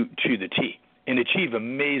to the T. And achieve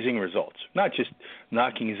amazing results, not just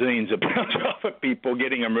knocking zillions of pounds off of people,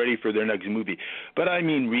 getting them ready for their next movie, but I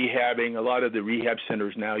mean rehabbing. A lot of the rehab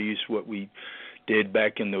centers now use what we did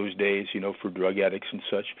back in those days, for drug addicts and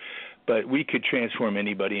such. But we could transform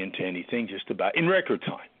anybody into anything just about in record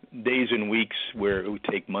time, days and weeks where it would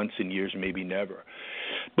take months and years, maybe never.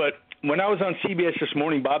 But when I was on CBS this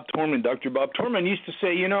morning, Dr. Bob Torman used to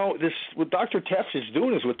say, this what Dr. Tefft is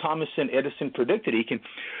doing is what Thomas and Edison predicted. He can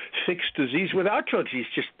fix disease without drugs. He's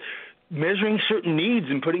just measuring certain needs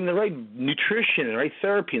and putting the right nutrition and the right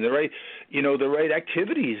therapy and the right, the right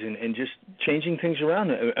activities and just changing things around.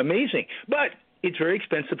 Amazing. But it's very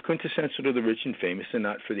expensive, quintessential to the rich and famous and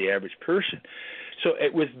not for the average person. So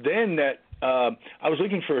it was then that I was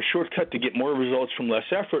looking for a shortcut to get more results from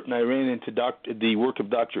less effort, and I ran into the work of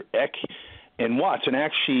Dr. Eck and Watts, and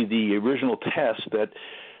actually the original test that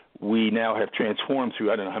we now have transformed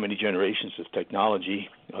through I don't know how many generations of technological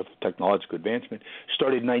advancement,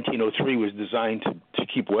 started in 1903, was designed to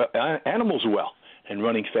keep animals well and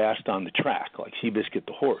running fast on the track, like Seabiscuit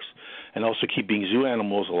the horse, and also keeping zoo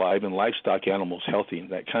animals alive and livestock animals healthy and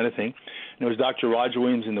that kind of thing. And it was Dr. Roger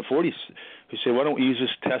Williams in the 40s who said, why don't we use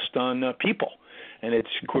this test on people? And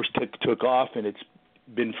it's, of course, took off, and it's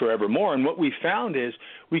been forevermore. And what we found is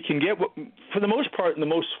we can get, for the most part, the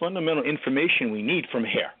most fundamental information we need from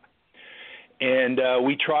hair. And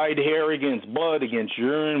we tried hair against blood, against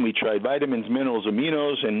urine. We tried vitamins, minerals,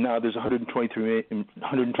 aminos, and now there's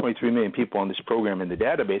 123 million people on this program in the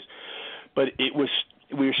database. But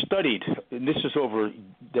we were studied, and this is over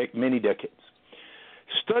many decades,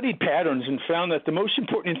 studied patterns and found that the most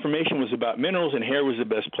important information was about minerals, and hair was the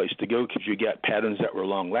best place to go because you got patterns that were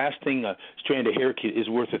long-lasting. A strand of hair is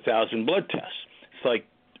worth 1,000 blood tests. It's like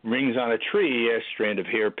rings on a tree. A strand of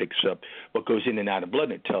hair picks up what goes in and out of blood,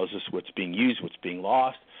 and it tells us what's being used, what's being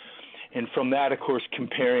lost. And from that, of course,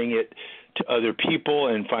 comparing it to other people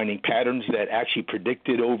and finding patterns that actually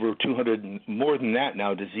predicted over 200, more than that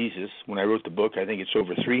now, diseases. When I wrote the book, I think it's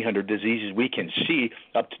over 300 diseases we can see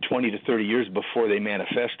up to 20 to 30 years before they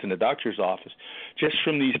manifest in the doctor's office, just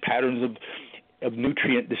from these patterns of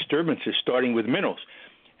nutrient disturbances, starting with minerals.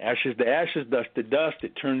 Ashes to ashes, dust to dust.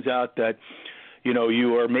 It turns out that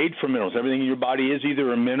you are made from minerals. Everything in your body is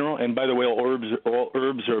either a mineral, and by the way, all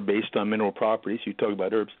herbs are based on mineral properties. You talk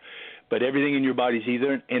about herbs. But everything in your body is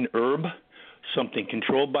either an herb, something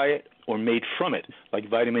controlled by it, or made from it. Like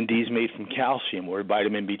vitamin D is made from calcium, or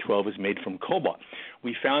vitamin B12 is made from cobalt.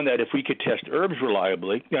 We found that if we could test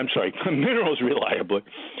minerals reliably,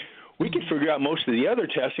 we could figure out most of the other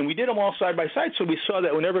tests, and we did them all side by side. So we saw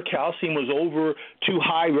that whenever calcium was over too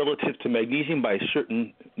high relative to magnesium by a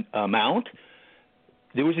certain amount,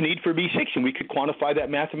 there was a need for B6, and we could quantify that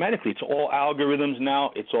mathematically. It's all algorithms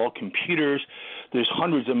now. It's all computers. There's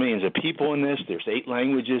hundreds of millions of people in this. There's 8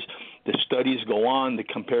 languages. The studies go on. The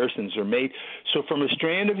comparisons are made. So from a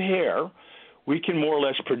strand of hair, we can more or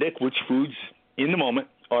less predict which foods in the moment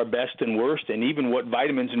are best and worst, and even what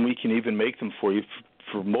vitamins, and we can even make them for you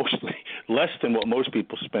for mostly less than what most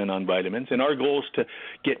people spend on vitamins. And our goal is to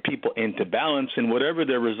get people into balance, and whatever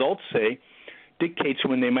their results say dictates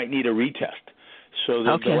when they might need a retest. So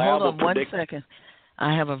the okay, lab hold on will 1 second.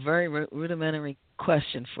 I have a very rudimentary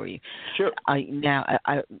question for you. Sure. I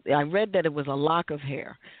read that it was a lock of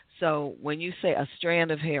hair. So when you say a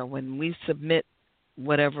strand of hair, when we submit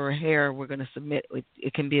whatever hair we're going to submit,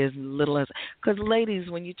 it can be as little as, because ladies,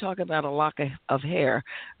 when you talk about a lock of hair,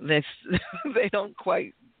 they don't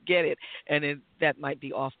quite get it, and that might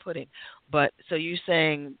be off-putting. But so you're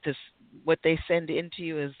saying this, what they send into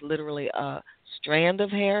you is literally a strand of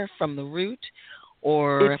hair from the root,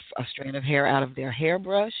 or a strand of hair out of their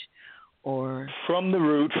hairbrush, or from the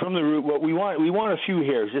root. What we want a few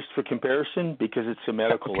hairs just for comparison, because it's a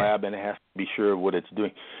medical lab and it has to be sure of what it's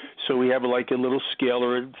doing. So we have like a little scale,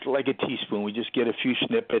 or it's like a teaspoon. We just get a few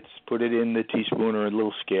snippets, put it in the teaspoon or a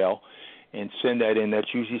little scale, and send that in.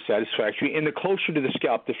 That's usually satisfactory. And the closer to the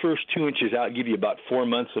scalp, the first 2 inches out give you about 4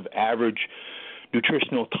 months of average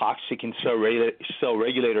nutritional, toxic, and cell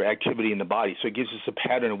regulator activity in the body. So it gives us a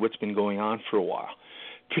pattern of what's been going on for a while.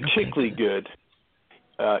 Particularly good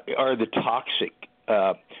are the toxic,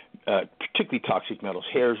 particularly toxic metals.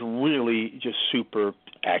 Hair is really just super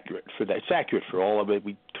accurate for that. It's accurate for all of it.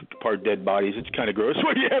 We took apart dead bodies. It's kind of gross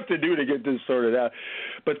what you have to do to get this sorted out.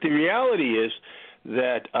 But the reality is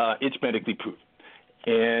that it's medically proven.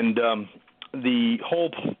 And the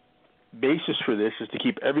whole basis for this is to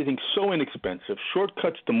keep everything so inexpensive.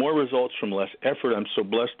 Shortcuts to more results from less effort. I'm so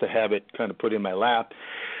blessed to have it kind of put in my lap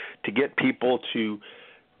to get people to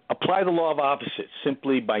apply the law of opposites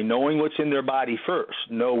simply by knowing what's in their body first.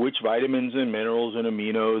 Know which vitamins and minerals and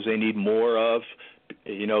aminos they need more of,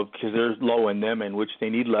 because they're low in them, and which they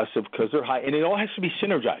need less of because they're high. And it all has to be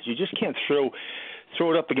synergized. You just can't throw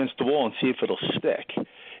it up against the wall and see if it'll stick.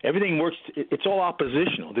 Everything works. It's all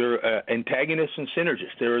oppositional. There are antagonists and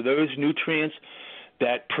synergists. There are those nutrients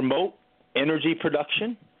that promote energy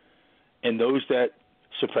production and those that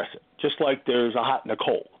suppress it, just like there's a hot and a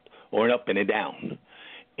cold or an up and a down.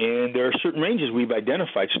 And there are certain ranges we've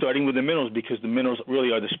identified, starting with the minerals, because the minerals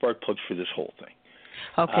really are the spark plugs for this whole thing.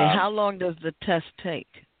 Okay, how long does the test take?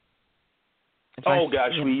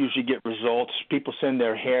 We usually get results. People send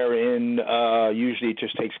their hair in. Usually it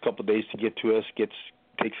just takes a couple of days to get to us.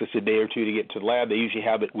 Takes us a day or two to get to the lab. They usually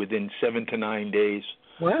have it within 7 to 9 days.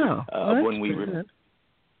 Wow.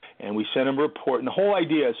 And we send them a report. And the whole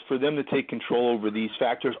idea is for them to take control over these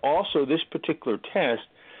factors. Also, this particular test,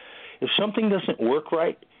 if something doesn't work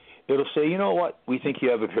right, it'll say, you know what, we think you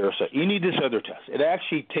have a parasite. You need this other test. It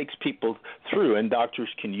actually takes people through, and doctors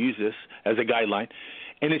can use this as a guideline,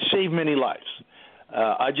 and it saved many lives.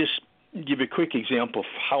 I just give a quick example of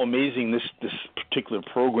how amazing this particular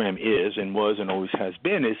program is and was and always has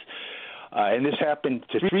been. And this happened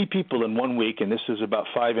to 3 people in 1 week, and this is about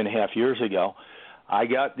 5.5 years ago. I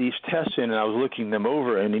got these tests in, and I was looking them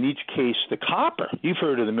over, and in each case, the copper, you've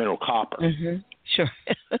heard of the mineral copper. Mm-hmm. Sure.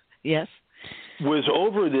 Yes. Was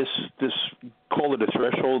over this, call it a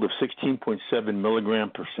threshold of 16.7 milligram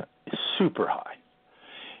per cent. It's super high.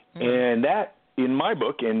 Mm-hmm. And that, in my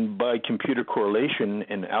book, and by computer correlation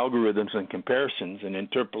and algorithms and comparisons and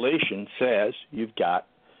interpolation, says you've got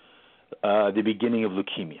the beginning of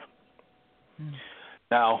leukemia. Mm.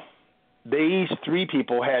 Now, these 3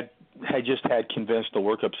 people had just had conventional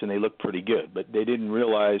workups, and they looked pretty good, but they didn't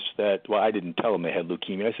realize that, I didn't tell them they had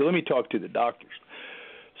leukemia. I said, let me talk to the doctors.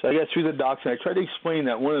 So I got through the docs, and I tried to explain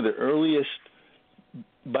that one of the earliest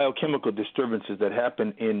biochemical disturbances that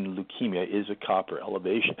happen in leukemia is a copper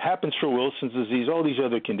elevation. It happens for Wilson's disease, all these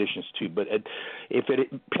other conditions too, but if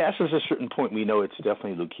it passes a certain point, we know it's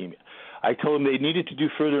definitely leukemia. I told them they needed to do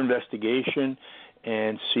further investigation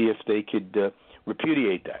and see if they could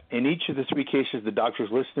repudiate that. In each of the 3 cases, the doctors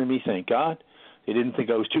listened to me, thank God. They didn't think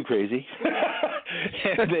I was too crazy.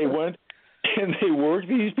 And they went and they worked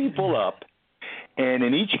these people up. And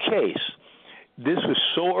in each case, this was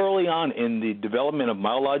so early on in the development of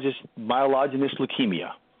myelogenous leukemia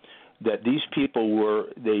that these people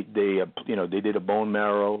they did a bone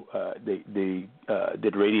marrow, they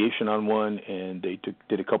did radiation on one, and they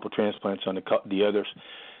did a couple transplants on the others.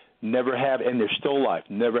 never have, and they're still alive,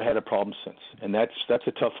 never had a problem since. And that's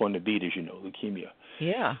a tough one to beat, as you know, leukemia.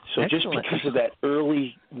 Yeah. So excellent. just because of that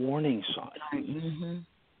early warning sign. Mm-hmm.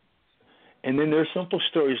 And then there's simple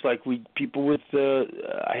stories like people with,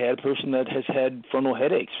 I had a person that has had frontal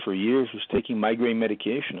headaches for years, was taking migraine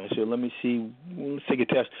medication. I said, let's take a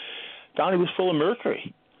test. Found it was full of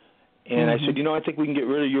mercury. And I said, I think we can get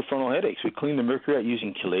rid of your frontal headaches. We clean the mercury out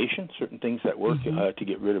using chelation, certain things that work to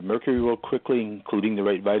get rid of mercury real quickly, including the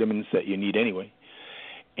right vitamins that you need anyway,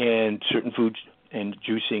 and certain foods and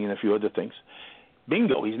juicing and a few other things.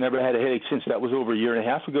 Bingo, he's never had a headache since. That was over a year and a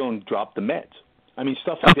half ago, and dropped the meds. I mean,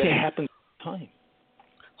 stuff like that happens all the time.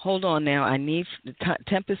 Hold on now. I need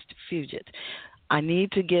Tempest Fugit. I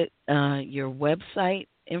need to get your website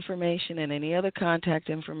information and any other contact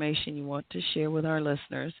information you want to share with our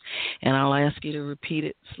listeners, and I'll ask you to repeat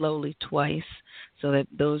it slowly twice so that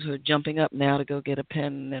those who are jumping up now to go get a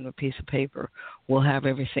pen and a piece of paper will have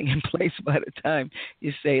everything in place by the time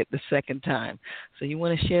you say it the second time. So you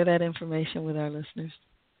want to share that information with our listeners?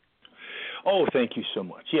 Oh, thank you so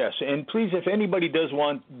much. Yes, and please, if anybody does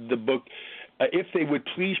want the book, if they would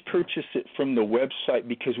please purchase it from the website,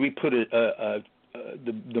 because we put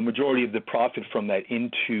the majority of the profit from that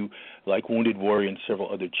into like Wounded Warrior and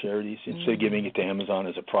several other charities, instead of giving it to Amazon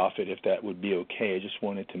as a profit, if that would be okay. I just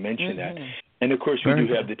wanted to mention that. And, of course, we do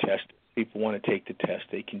have the test. If people want to take the test,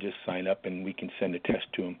 they can just sign up and we can send a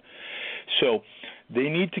test to them. So they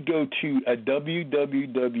need to go to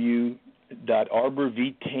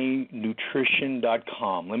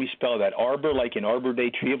www.arborvitaenutrition.com. Let me spell that. Arbor, like an Arbor Day,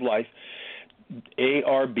 Tree of Life.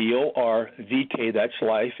 ARBOR, vitae, that's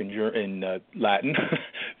life in Latin,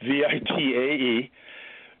 VITAE,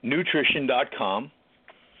 nutrition.com.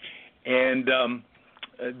 And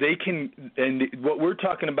they can, and what we're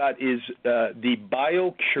talking about is the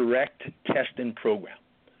BioCorrect testing program.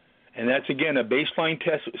 And that's, again, a baseline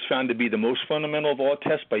test that was found to be the most fundamental of all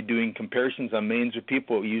tests by doing comparisons on millions of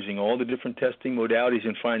people using all the different testing modalities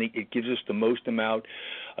and finding it gives us the most amount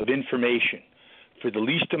of information for the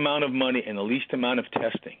least amount of money and the least amount of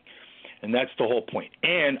testing. And that's the whole point.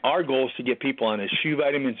 And our goal is to get people on as few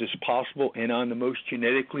vitamins as possible and on the most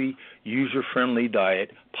genetically user-friendly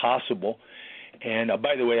diet possible. And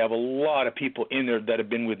by the way, I have a lot of people in there that have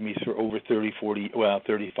been with me for over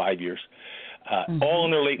 35 years, all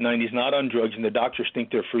in their late 90s, not on drugs, and the doctors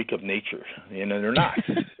think they're a freak of nature. And they're not.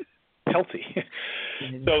 Healthy.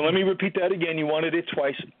 So let me repeat that again. You wanted it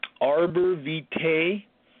twice. Arbor Vitae.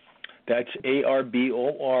 That's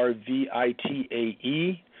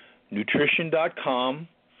ARBORVITAE, nutrition.com,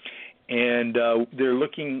 and they're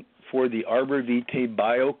looking for the Arbor Vitae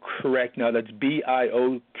BioCorrect. Now, that's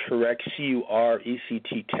BioCorrect,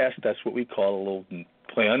 CURECT test. That's what we call a little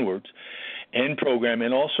play on words, and program,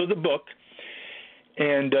 and also the book.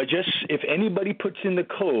 And just if anybody puts in the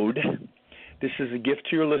code, this is a gift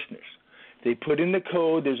to your listeners. They put in the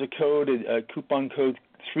code. There's a code, a coupon code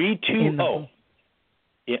 320.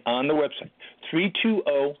 On the website,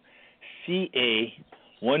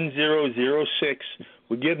 320CA1006.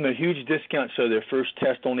 We give them a huge discount, so their first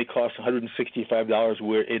test only costs $165,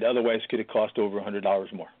 where it otherwise could have cost over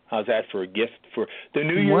 $100 more. How's that for a gift for the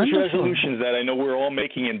New Year's resolutions that I know we're all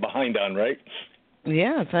making and behind on, right?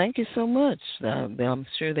 Yeah, thank you so much. I'm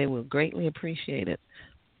sure they will greatly appreciate it.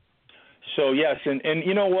 So, yes, and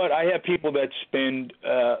you know what? I have people that spend,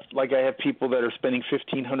 I have people that are spending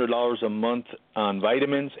 $1,500 a month on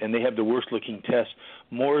vitamins, and they have the worst-looking tests.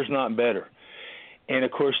 More is not better. And,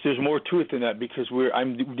 of course, there's more to it than that, because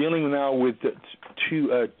I'm dealing now with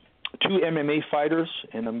two MMA fighters,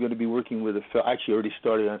 and I'm going to be working with actually already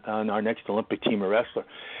started on our next Olympic team, a wrestler.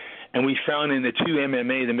 And we found in the two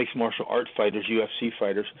MMA, the mixed martial art fighters, UFC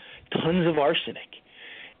fighters, tons of arsenic.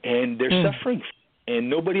 And they're suffering, and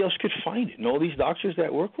nobody else could find it. And all these doctors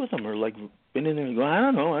that work with them are like been in there and going, I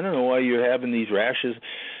don't know why you're having these rashes.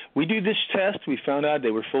 We do this test. We found out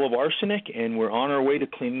they were full of arsenic, and we're on our way to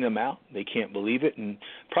cleaning them out. They can't believe it, and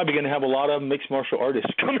probably going to have a lot of mixed martial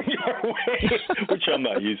artists coming our way, which I'm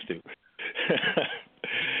not used to.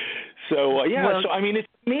 So, so I mean, it's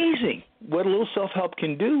amazing what a little self-help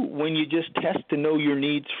can do when you just test to know your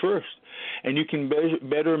needs first. And you can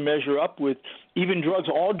better measure up with even drugs.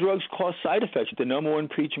 All drugs cause side effects. The number one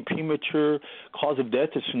premature cause of death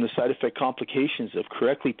is from the side effect complications of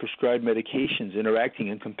correctly prescribed medications interacting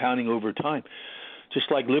and compounding over time.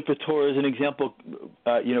 Just like Lipitor, as an example,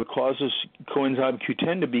 causes coenzyme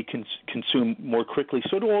Q10 to be consumed more quickly.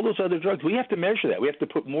 So do all those other drugs. We have to measure that. We have to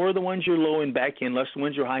put more of the ones you're low in back in, less the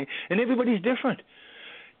ones you're high in, and everybody's different.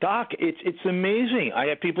 Doc, it's amazing. I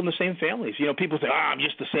have people in the same families. People say, I'm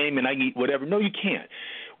just the same and I eat whatever. No, you can't.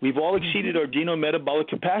 We've all exceeded our genometabolic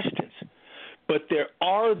capacitance. But there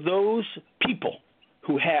are those people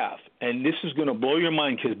who have, and this is going to blow your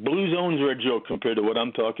mind because blue zones are a joke compared to what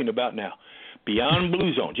I'm talking about now. Beyond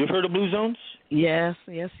blue zones. You've heard of blue zones? Yes.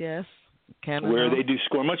 Canada. Where they do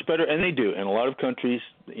score much better, and they do. And a lot of countries,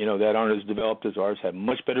 that aren't as developed as ours have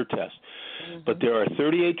much better tests. Mm-hmm. But there are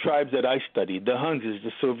 38 tribes that I studied, the Hunzes,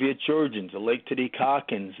 the Soviet Georgians, the Lake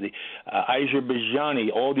Titicacans, the Azerbaijani,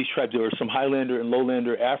 all these tribes. There were some Highlander and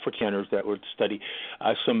Lowlander Afrikaners that were studied,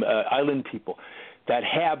 some island people that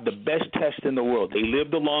have the best test in the world. They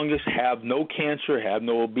live the longest, have no cancer, have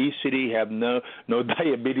no obesity, have no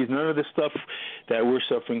diabetes, none of the stuff that we're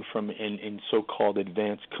suffering from in so-called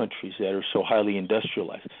advanced countries that are so highly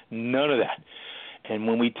industrialized. None of that. And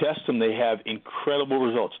when we test them, they have incredible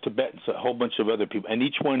results. Tibetans, a whole bunch of other people. And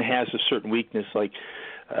each one has a certain weakness, like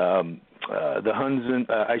the Hunzens,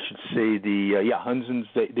 Hunzens,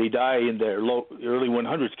 they die in their early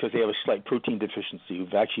 100s because they have a slight protein deficiency.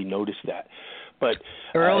 We've actually noticed that. But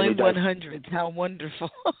early 100s, how wonderful.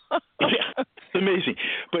 Yeah, it's amazing.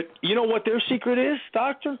 But you know what their secret is,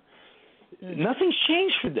 doctor? Nothing's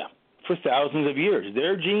changed for them for thousands of years.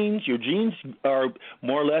 Their genes, your genes, are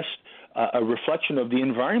more or less a reflection of the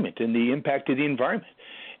environment and the impact of the environment.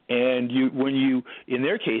 And in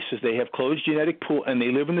their cases, they have closed genetic pool and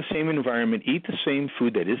they live in the same environment, eat the same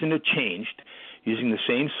food that isn't changed, using the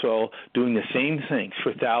same soil, doing the same things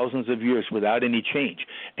for thousands of years without any change.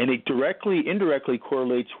 And it indirectly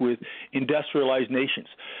correlates with industrialized nations.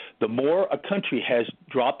 The more a country has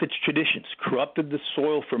dropped its traditions, corrupted the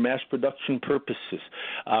soil for mass production purposes,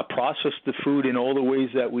 processed the food in all the ways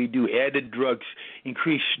that we do, added drugs,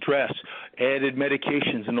 increased stress, added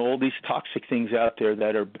medications, and all these toxic things out there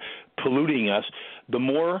that are polluting us, the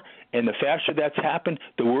more and the faster that's happened,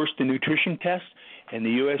 the worse the nutrition test. And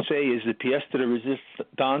the USA is the pièce de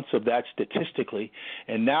résistance of that statistically.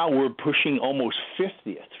 And now we're pushing almost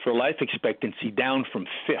 50th for life expectancy down from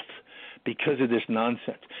 5th because of this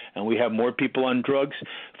nonsense. And we have more people on drugs.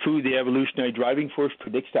 Food, the evolutionary driving force,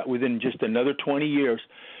 predicts that within just another 20 years,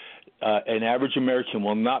 an average American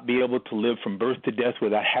will not be able to live from birth to death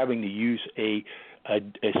without having to use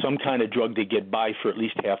some kind of drug to get by for at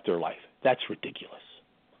least half their life. That's ridiculous.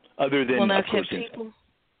 Other than, now,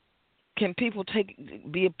 can people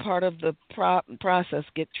be a part of the process,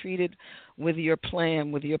 get treated with your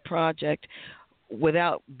plan, with your project,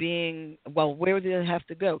 without being, where do they have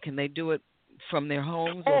to go? Can they do it from their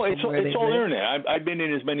homes? It's all internet. I've been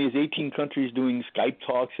in as many as 18 countries doing Skype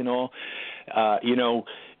talks and all.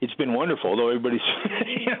 It's been wonderful, although everybody's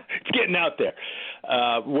it's getting out there.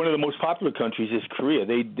 One of the most popular countries is Korea.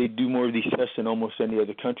 They do more of these tests than almost any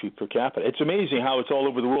other country per capita. It's amazing how it's all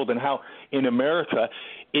over the world and how in America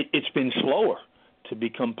it's been slower to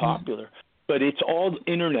become popular. But it's all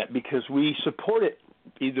internet because we support it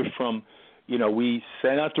either from we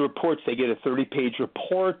send out the reports. They get a 30-page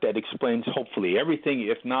report that explains hopefully everything.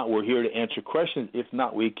 If not, we're here to answer questions. If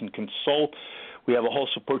not, we can consult. We have a whole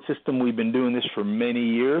support system. We've been doing this for many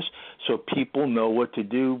years, so people know what to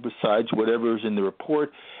do besides whatever is in the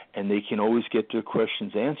report, and they can always get their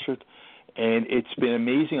questions answered. And it's been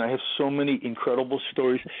amazing. I have so many incredible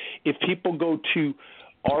stories. If people go to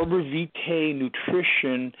Arbor Vitae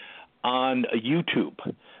Nutrition on YouTube,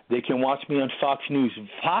 they can watch me on Fox News.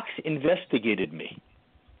 Fox investigated me.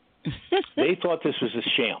 They thought this was a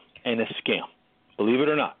sham and a scam. Believe it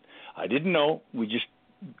or not. I didn't know. We just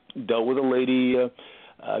dealt with a lady,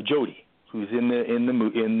 Jody, who's in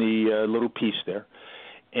the little piece there.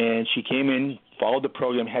 And she came in, followed the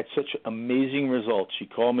program, had such amazing results. She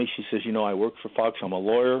called me. She says, I work for Fox. I'm a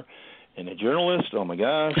lawyer and a journalist. Oh, my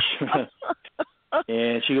gosh.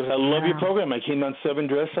 And she goes, I love your program. I came on 7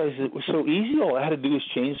 Dress. I said, it was so easy. All I had to do was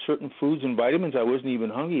change certain foods and vitamins. I wasn't even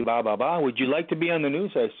hungry, blah, blah, blah. Would you like to be on the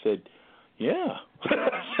news? I said, yeah.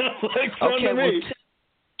 Sounds like fun to me.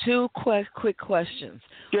 Two quick questions.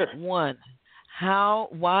 Sure. One,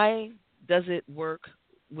 why does it work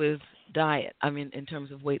with diet? I mean, in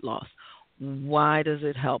terms of weight loss. Why does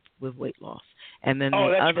it help with weight loss? And then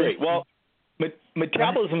that's great. Well,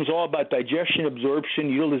 metabolism is all about digestion, absorption,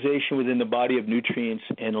 utilization within the body of nutrients,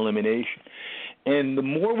 and elimination. And the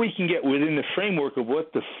more we can get within the framework of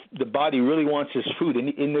what the body really wants as food,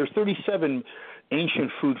 and there's 37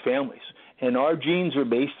 ancient food families, and our genes are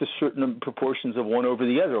based to certain proportions of one over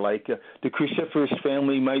the other. Like the cruciferous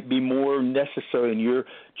family might be more necessary in your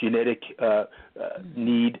genetic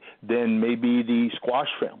need than maybe the squash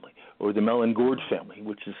family or the melon gourd family,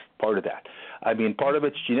 which is part of that. I mean, part of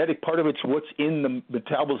it's genetic, part of it's what's in the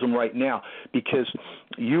metabolism right now, because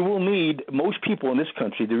you will need, most people in this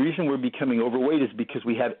country, the reason we're becoming overweight is because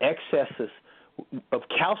we have excesses of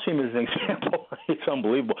calcium as an example. It's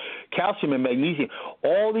unbelievable. Calcium and magnesium,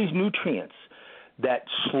 all these nutrients that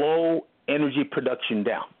slow energy production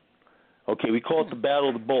down. Okay, we call it the battle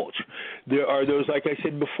of the bulge. There are those, like I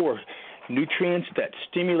said before, nutrients that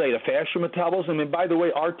stimulate a faster metabolism. And by the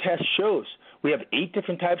way, our test shows we have 8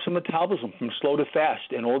 different types of metabolism, from slow to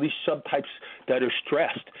fast, and all these subtypes that are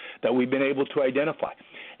stressed that we've been able to identify.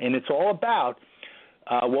 And it's all about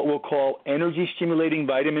what we'll call energy-stimulating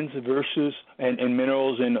vitamins versus and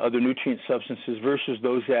minerals and other nutrient substances versus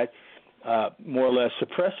those that more or less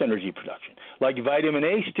suppress energy production. Like vitamin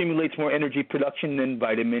A stimulates more energy production than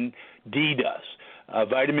vitamin D does.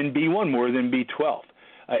 Vitamin B1 more than B12.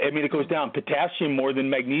 It goes down. Potassium more than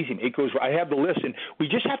magnesium. It goes. I have the list, and we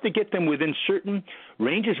just have to get them within certain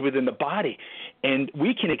ranges within the body, and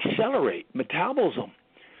we can accelerate metabolism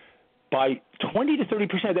by 20 to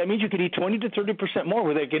 30%. That means you could eat 20 to 30% more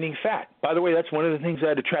without getting fat. By the way, that's one of the things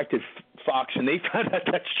that attracted Fox, and they found out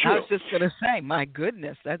that's true. I was just going to say, my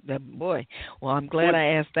goodness, that boy. Well, I'm glad I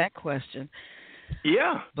asked that question.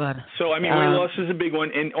 Yeah. But so, weight loss is a big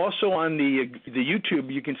one. And also on the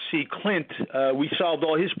YouTube, you can see Clint. We solved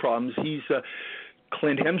all his problems. He's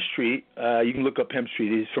Clint Hemstreet. You can look up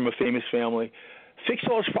Hemstreet. He's from a famous family. Fixed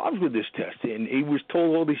all his problems with this test. And he was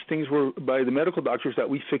told all these things were by the medical doctors that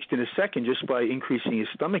we fixed in a second just by increasing his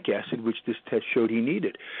stomach acid, which this test showed he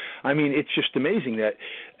needed. It's just amazing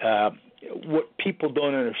that what people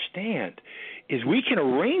don't understand is we can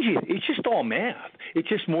arrange it. It's just all math. It's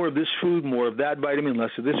just more of this food, more of that vitamin,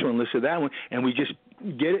 less of this one, less of that one, and we just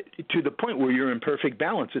get it to the point where you're in perfect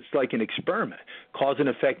balance. It's like an experiment, cause and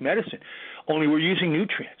effect medicine, only we're using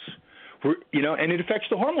nutrients. And it affects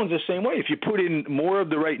the hormones the same way. If you put in more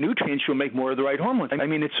of the right nutrients, you'll make more of the right hormones.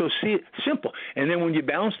 It's so simple. And then when you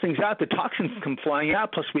balance things out, the toxins come flying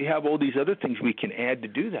out, plus we have all these other things we can add to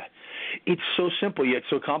do that. It's so simple yet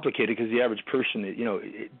so complicated because the average person,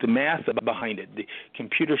 the math behind it, the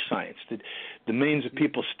computer science, the millions of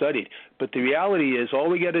people studied. But the reality is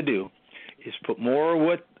all we got to do is put more of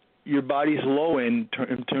what your body's low in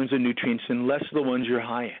terms of nutrients and less of the ones you're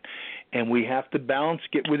high in. And we have to balance,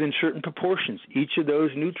 get within certain proportions, each of those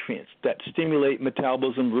nutrients that stimulate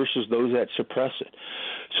metabolism versus those that suppress it.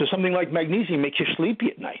 So something like magnesium makes you sleepy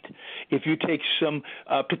at night. If you take some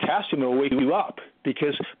potassium, it will wake you up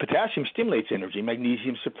because potassium stimulates energy.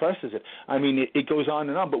 Magnesium suppresses it. It goes on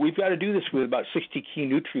and on. But we've got to do this with about 60 key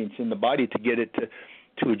nutrients in the body to get it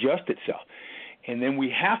to adjust itself. And then we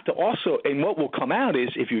have to also, and what will come out is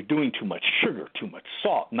if you're doing too much sugar, too much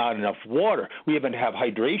salt, not enough water, we even have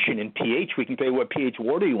hydration and pH. We can tell you what pH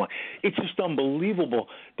water you want. It's just unbelievable,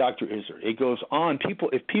 Dr. Izzard. It goes on.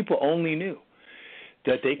 If people only knew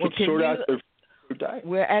that they could sort out their diet.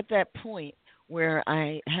 We're at that point where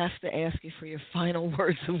I have to ask you for your final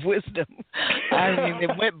words of wisdom.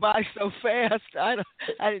 It went by so fast.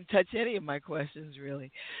 I didn't touch any of my questions,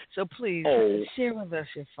 really. So please, share with us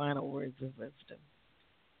your final words of wisdom.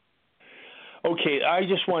 Okay, I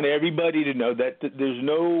just want everybody to know that there's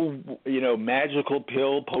no, magical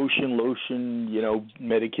pill, potion, lotion,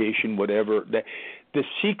 medication, whatever. The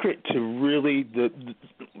secret to really the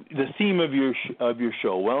theme of your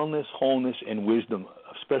show, wellness, wholeness, and wisdom,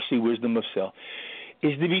 especially wisdom of self,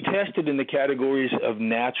 is to be tested in the categories of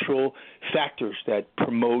natural factors that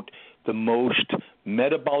promote the most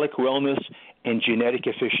metabolic wellness and genetic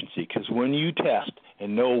efficiency. Because when you test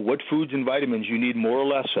and know what foods and vitamins you need more or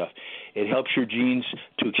less of, it helps your genes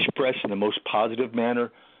to express in the most positive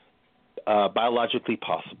manner biologically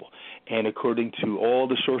possible. And according to all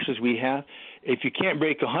the sources we have, if you can't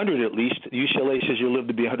break 100 at least, UCLA says you'll live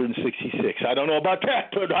to be 166. I don't know about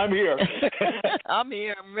that, but I'm here. I'm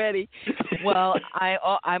here. I'm ready. Well,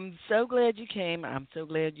 I'm so glad you came. I'm so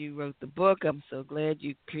glad you wrote the book. I'm so glad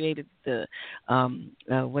you created the,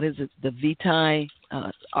 the Vitae,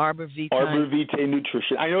 Arbor Vitae. Arbor Vitae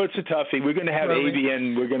Nutrition. I know it's a toughie. We're going to have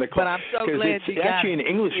AVN. We're going to call it. But I'm so glad you got it. It's actually an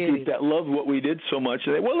English group that loved what we did so much.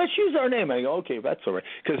 And let's use our name. I go, okay, that's all right.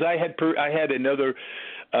 Because I had another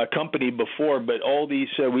company before, but all these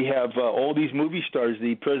we have all these movie stars.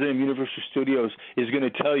 The president of Universal Studios is going to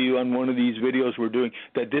tell you on one of these videos we're doing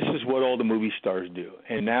that this is what all the movie stars do,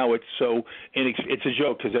 and now it's it's a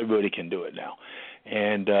joke because everybody can do it now,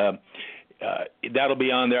 and that'll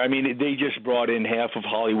be on there. They just brought in half of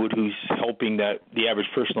Hollywood who's helping that the average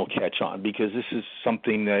person will catch on, because this is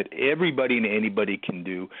something that everybody and anybody can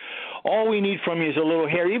do. All we need from you is a little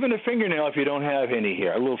hair, even a fingernail if you don't have any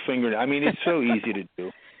hair, a little fingernail. It's so easy to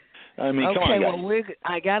do. Come on,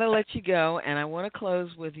 I got to let you go, and I want to close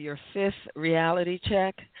with your 5th reality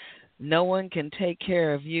check. no one can take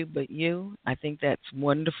care of you but you. I think that's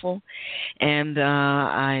wonderful. And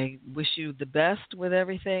I wish you the best with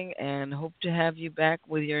everything and hope to have you back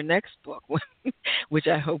with your next book, which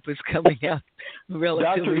I hope is coming out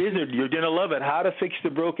relatively Dr. Izzard, you're going to love it, How to Fix the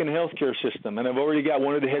Broken Healthcare System. And I've already got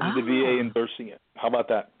one of the heads of the VA endorsing it. How about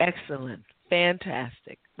that? Excellent.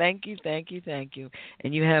 Fantastic. Thank you.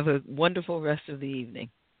 And you have a wonderful rest of the evening.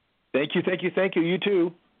 Thank you. You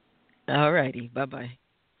too. All righty. Bye-bye.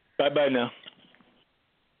 Bye-bye now.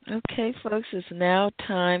 Okay, folks, it's now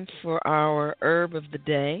time for our herb of the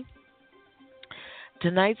day.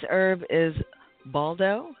 Tonight's herb is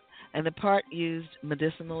baldo, and the part used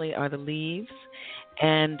medicinally are the leaves.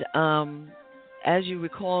 And as you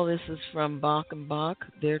recall, this is from Bach and Bach,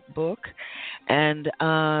 their book. And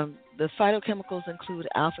the phytochemicals include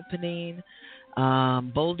alpha-pinene,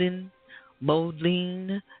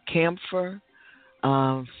 boldine, camphor.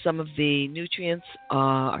 Some of the nutrients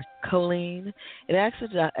are choline. It acts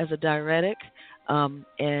as a diuretic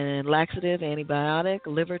and laxative, antibiotic,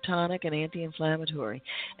 liver tonic, and anti-inflammatory.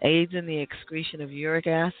 Aids in the excretion of uric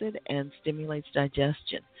acid and stimulates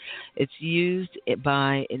digestion. It's used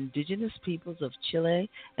by indigenous peoples of Chile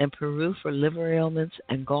and Peru for liver ailments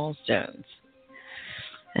and gallstones.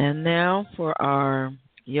 And now for our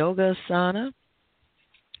yoga asana.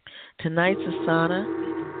 Tonight's asana,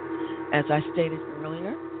 as I stated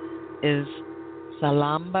earlier, is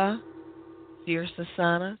Salamba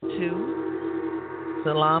Sirsasana 2.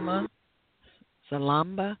 Salamba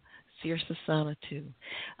Sirsasana 2.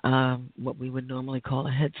 What we would normally call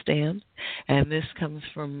a headstand. And this comes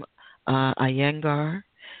from Iyengar.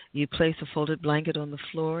 You place a folded blanket on the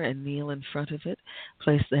floor and kneel in front of it.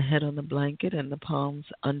 Place the head on the blanket and the palms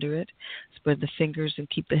under it. Spread the fingers and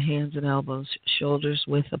keep the hands and elbows shoulders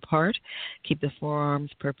width apart. Keep the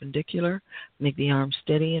forearms perpendicular. Make the arms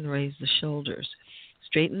steady and raise the shoulders.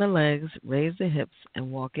 Straighten the legs, raise the hips,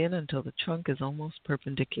 and walk in until the trunk is almost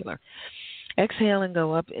perpendicular. Exhale and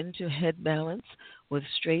go up into head balance with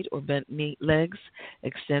straight or bent legs.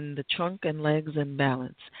 Extend the trunk and legs and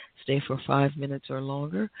balance. Stay for 5 minutes or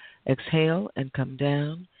longer. Exhale and come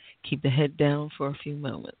down. Keep the head down for a few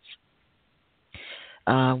moments.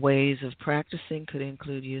 Ways of practicing could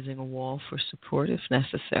include using a wall for support if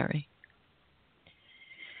necessary.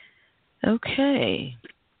 Okay.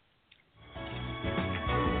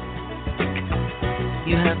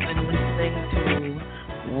 You have been listening to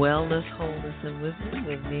Wellness, Wholeness, and Wisdom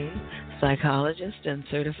with me, psychologist and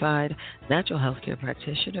certified natural healthcare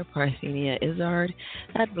practitioner Parthenia Izzard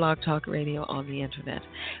at Blog Talk Radio on the Internet.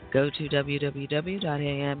 Go to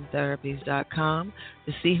www.amtherapies.com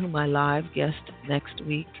to see who my live guest next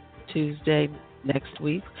week, Tuesday next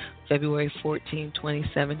week, February 14,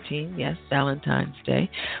 2017, yes, Valentine's Day,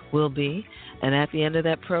 will be. And at the end of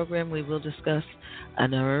that program, we will discuss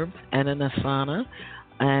an herb and an asana.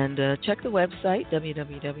 And check the website,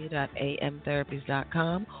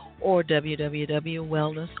 www.amtherapies.com or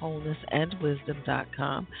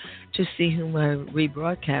www.wellnesswholenessandwisdom.com to see who my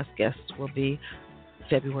rebroadcast guests will be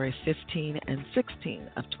February 15 and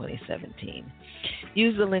 16 of 2017.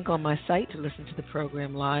 Use the link on my site to listen to the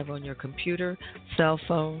program live on your computer, cell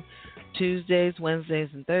phone, Tuesdays, Wednesdays,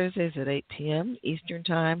 and Thursdays at 8 p.m. Eastern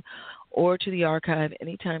Time, or to the archive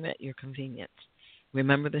anytime at your convenience.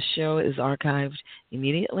 Remember, the show is archived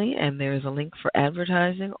immediately, and there is a link for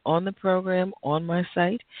advertising on the program on my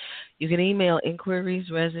site. You can email inquiries,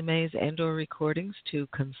 resumes, and/or recordings to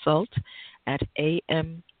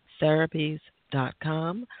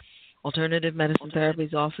consult@amtherapies.com. Alternative Medicine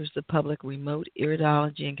Therapies offers the public remote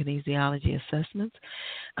iridology and kinesiology assessments,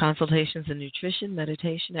 consultations in nutrition,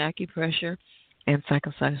 meditation, acupressure, and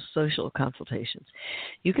psychosocial consultations.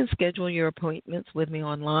 You can schedule your appointments with me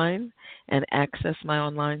online and access my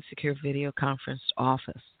online secure video conference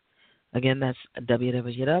office. Again, that's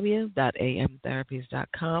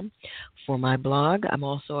www.amtherapies.com. For my blog, I'm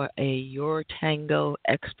also a Your Tango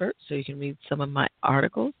expert, so you can read some of my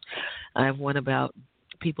articles. I have one about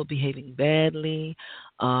people behaving badly,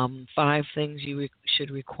 5 things you should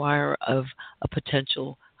require of a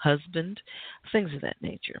potential husband, things of that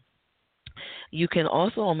nature. You can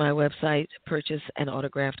also on my website purchase an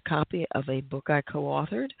autographed copy of a book I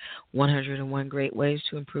co-authored, 101 Great Ways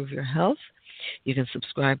to Improve Your Health. You can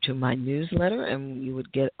subscribe to my newsletter, and you would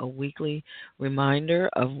get a weekly reminder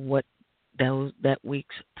of what that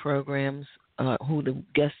week's programs, who the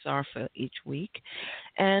guests are for each week.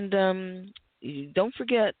 And don't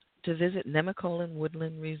forget to visit Nemacolin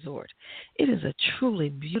Woodland Resort. It is a truly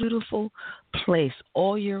beautiful place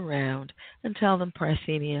all year round, and tell them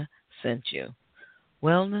Parthenia sent you.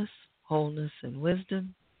 Wellness, wholeness, and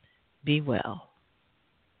wisdom. Be well.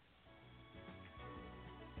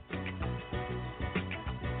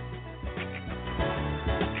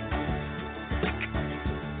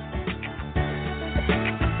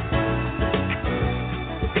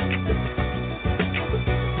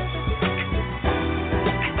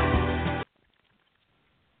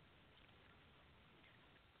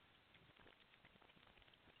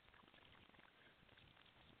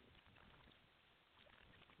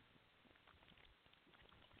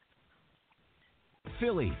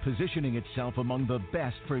 Philly, positioning itself among the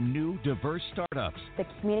best for new, diverse startups. The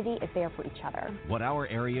community is there for each other. What our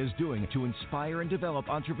area is doing to inspire and develop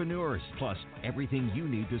entrepreneurs. Plus, everything you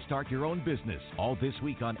need to start your own business. All this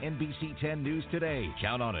week on NBC 10 News Today.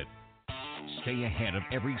 Count on it. Stay ahead of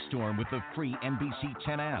every storm with the free NBC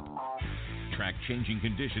 10 app. Track changing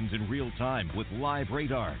conditions in real time with live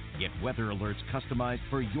radar. Get weather alerts customized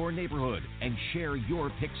for your neighborhood and share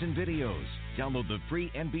your pics and videos. Download the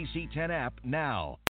free NBC 10 app now.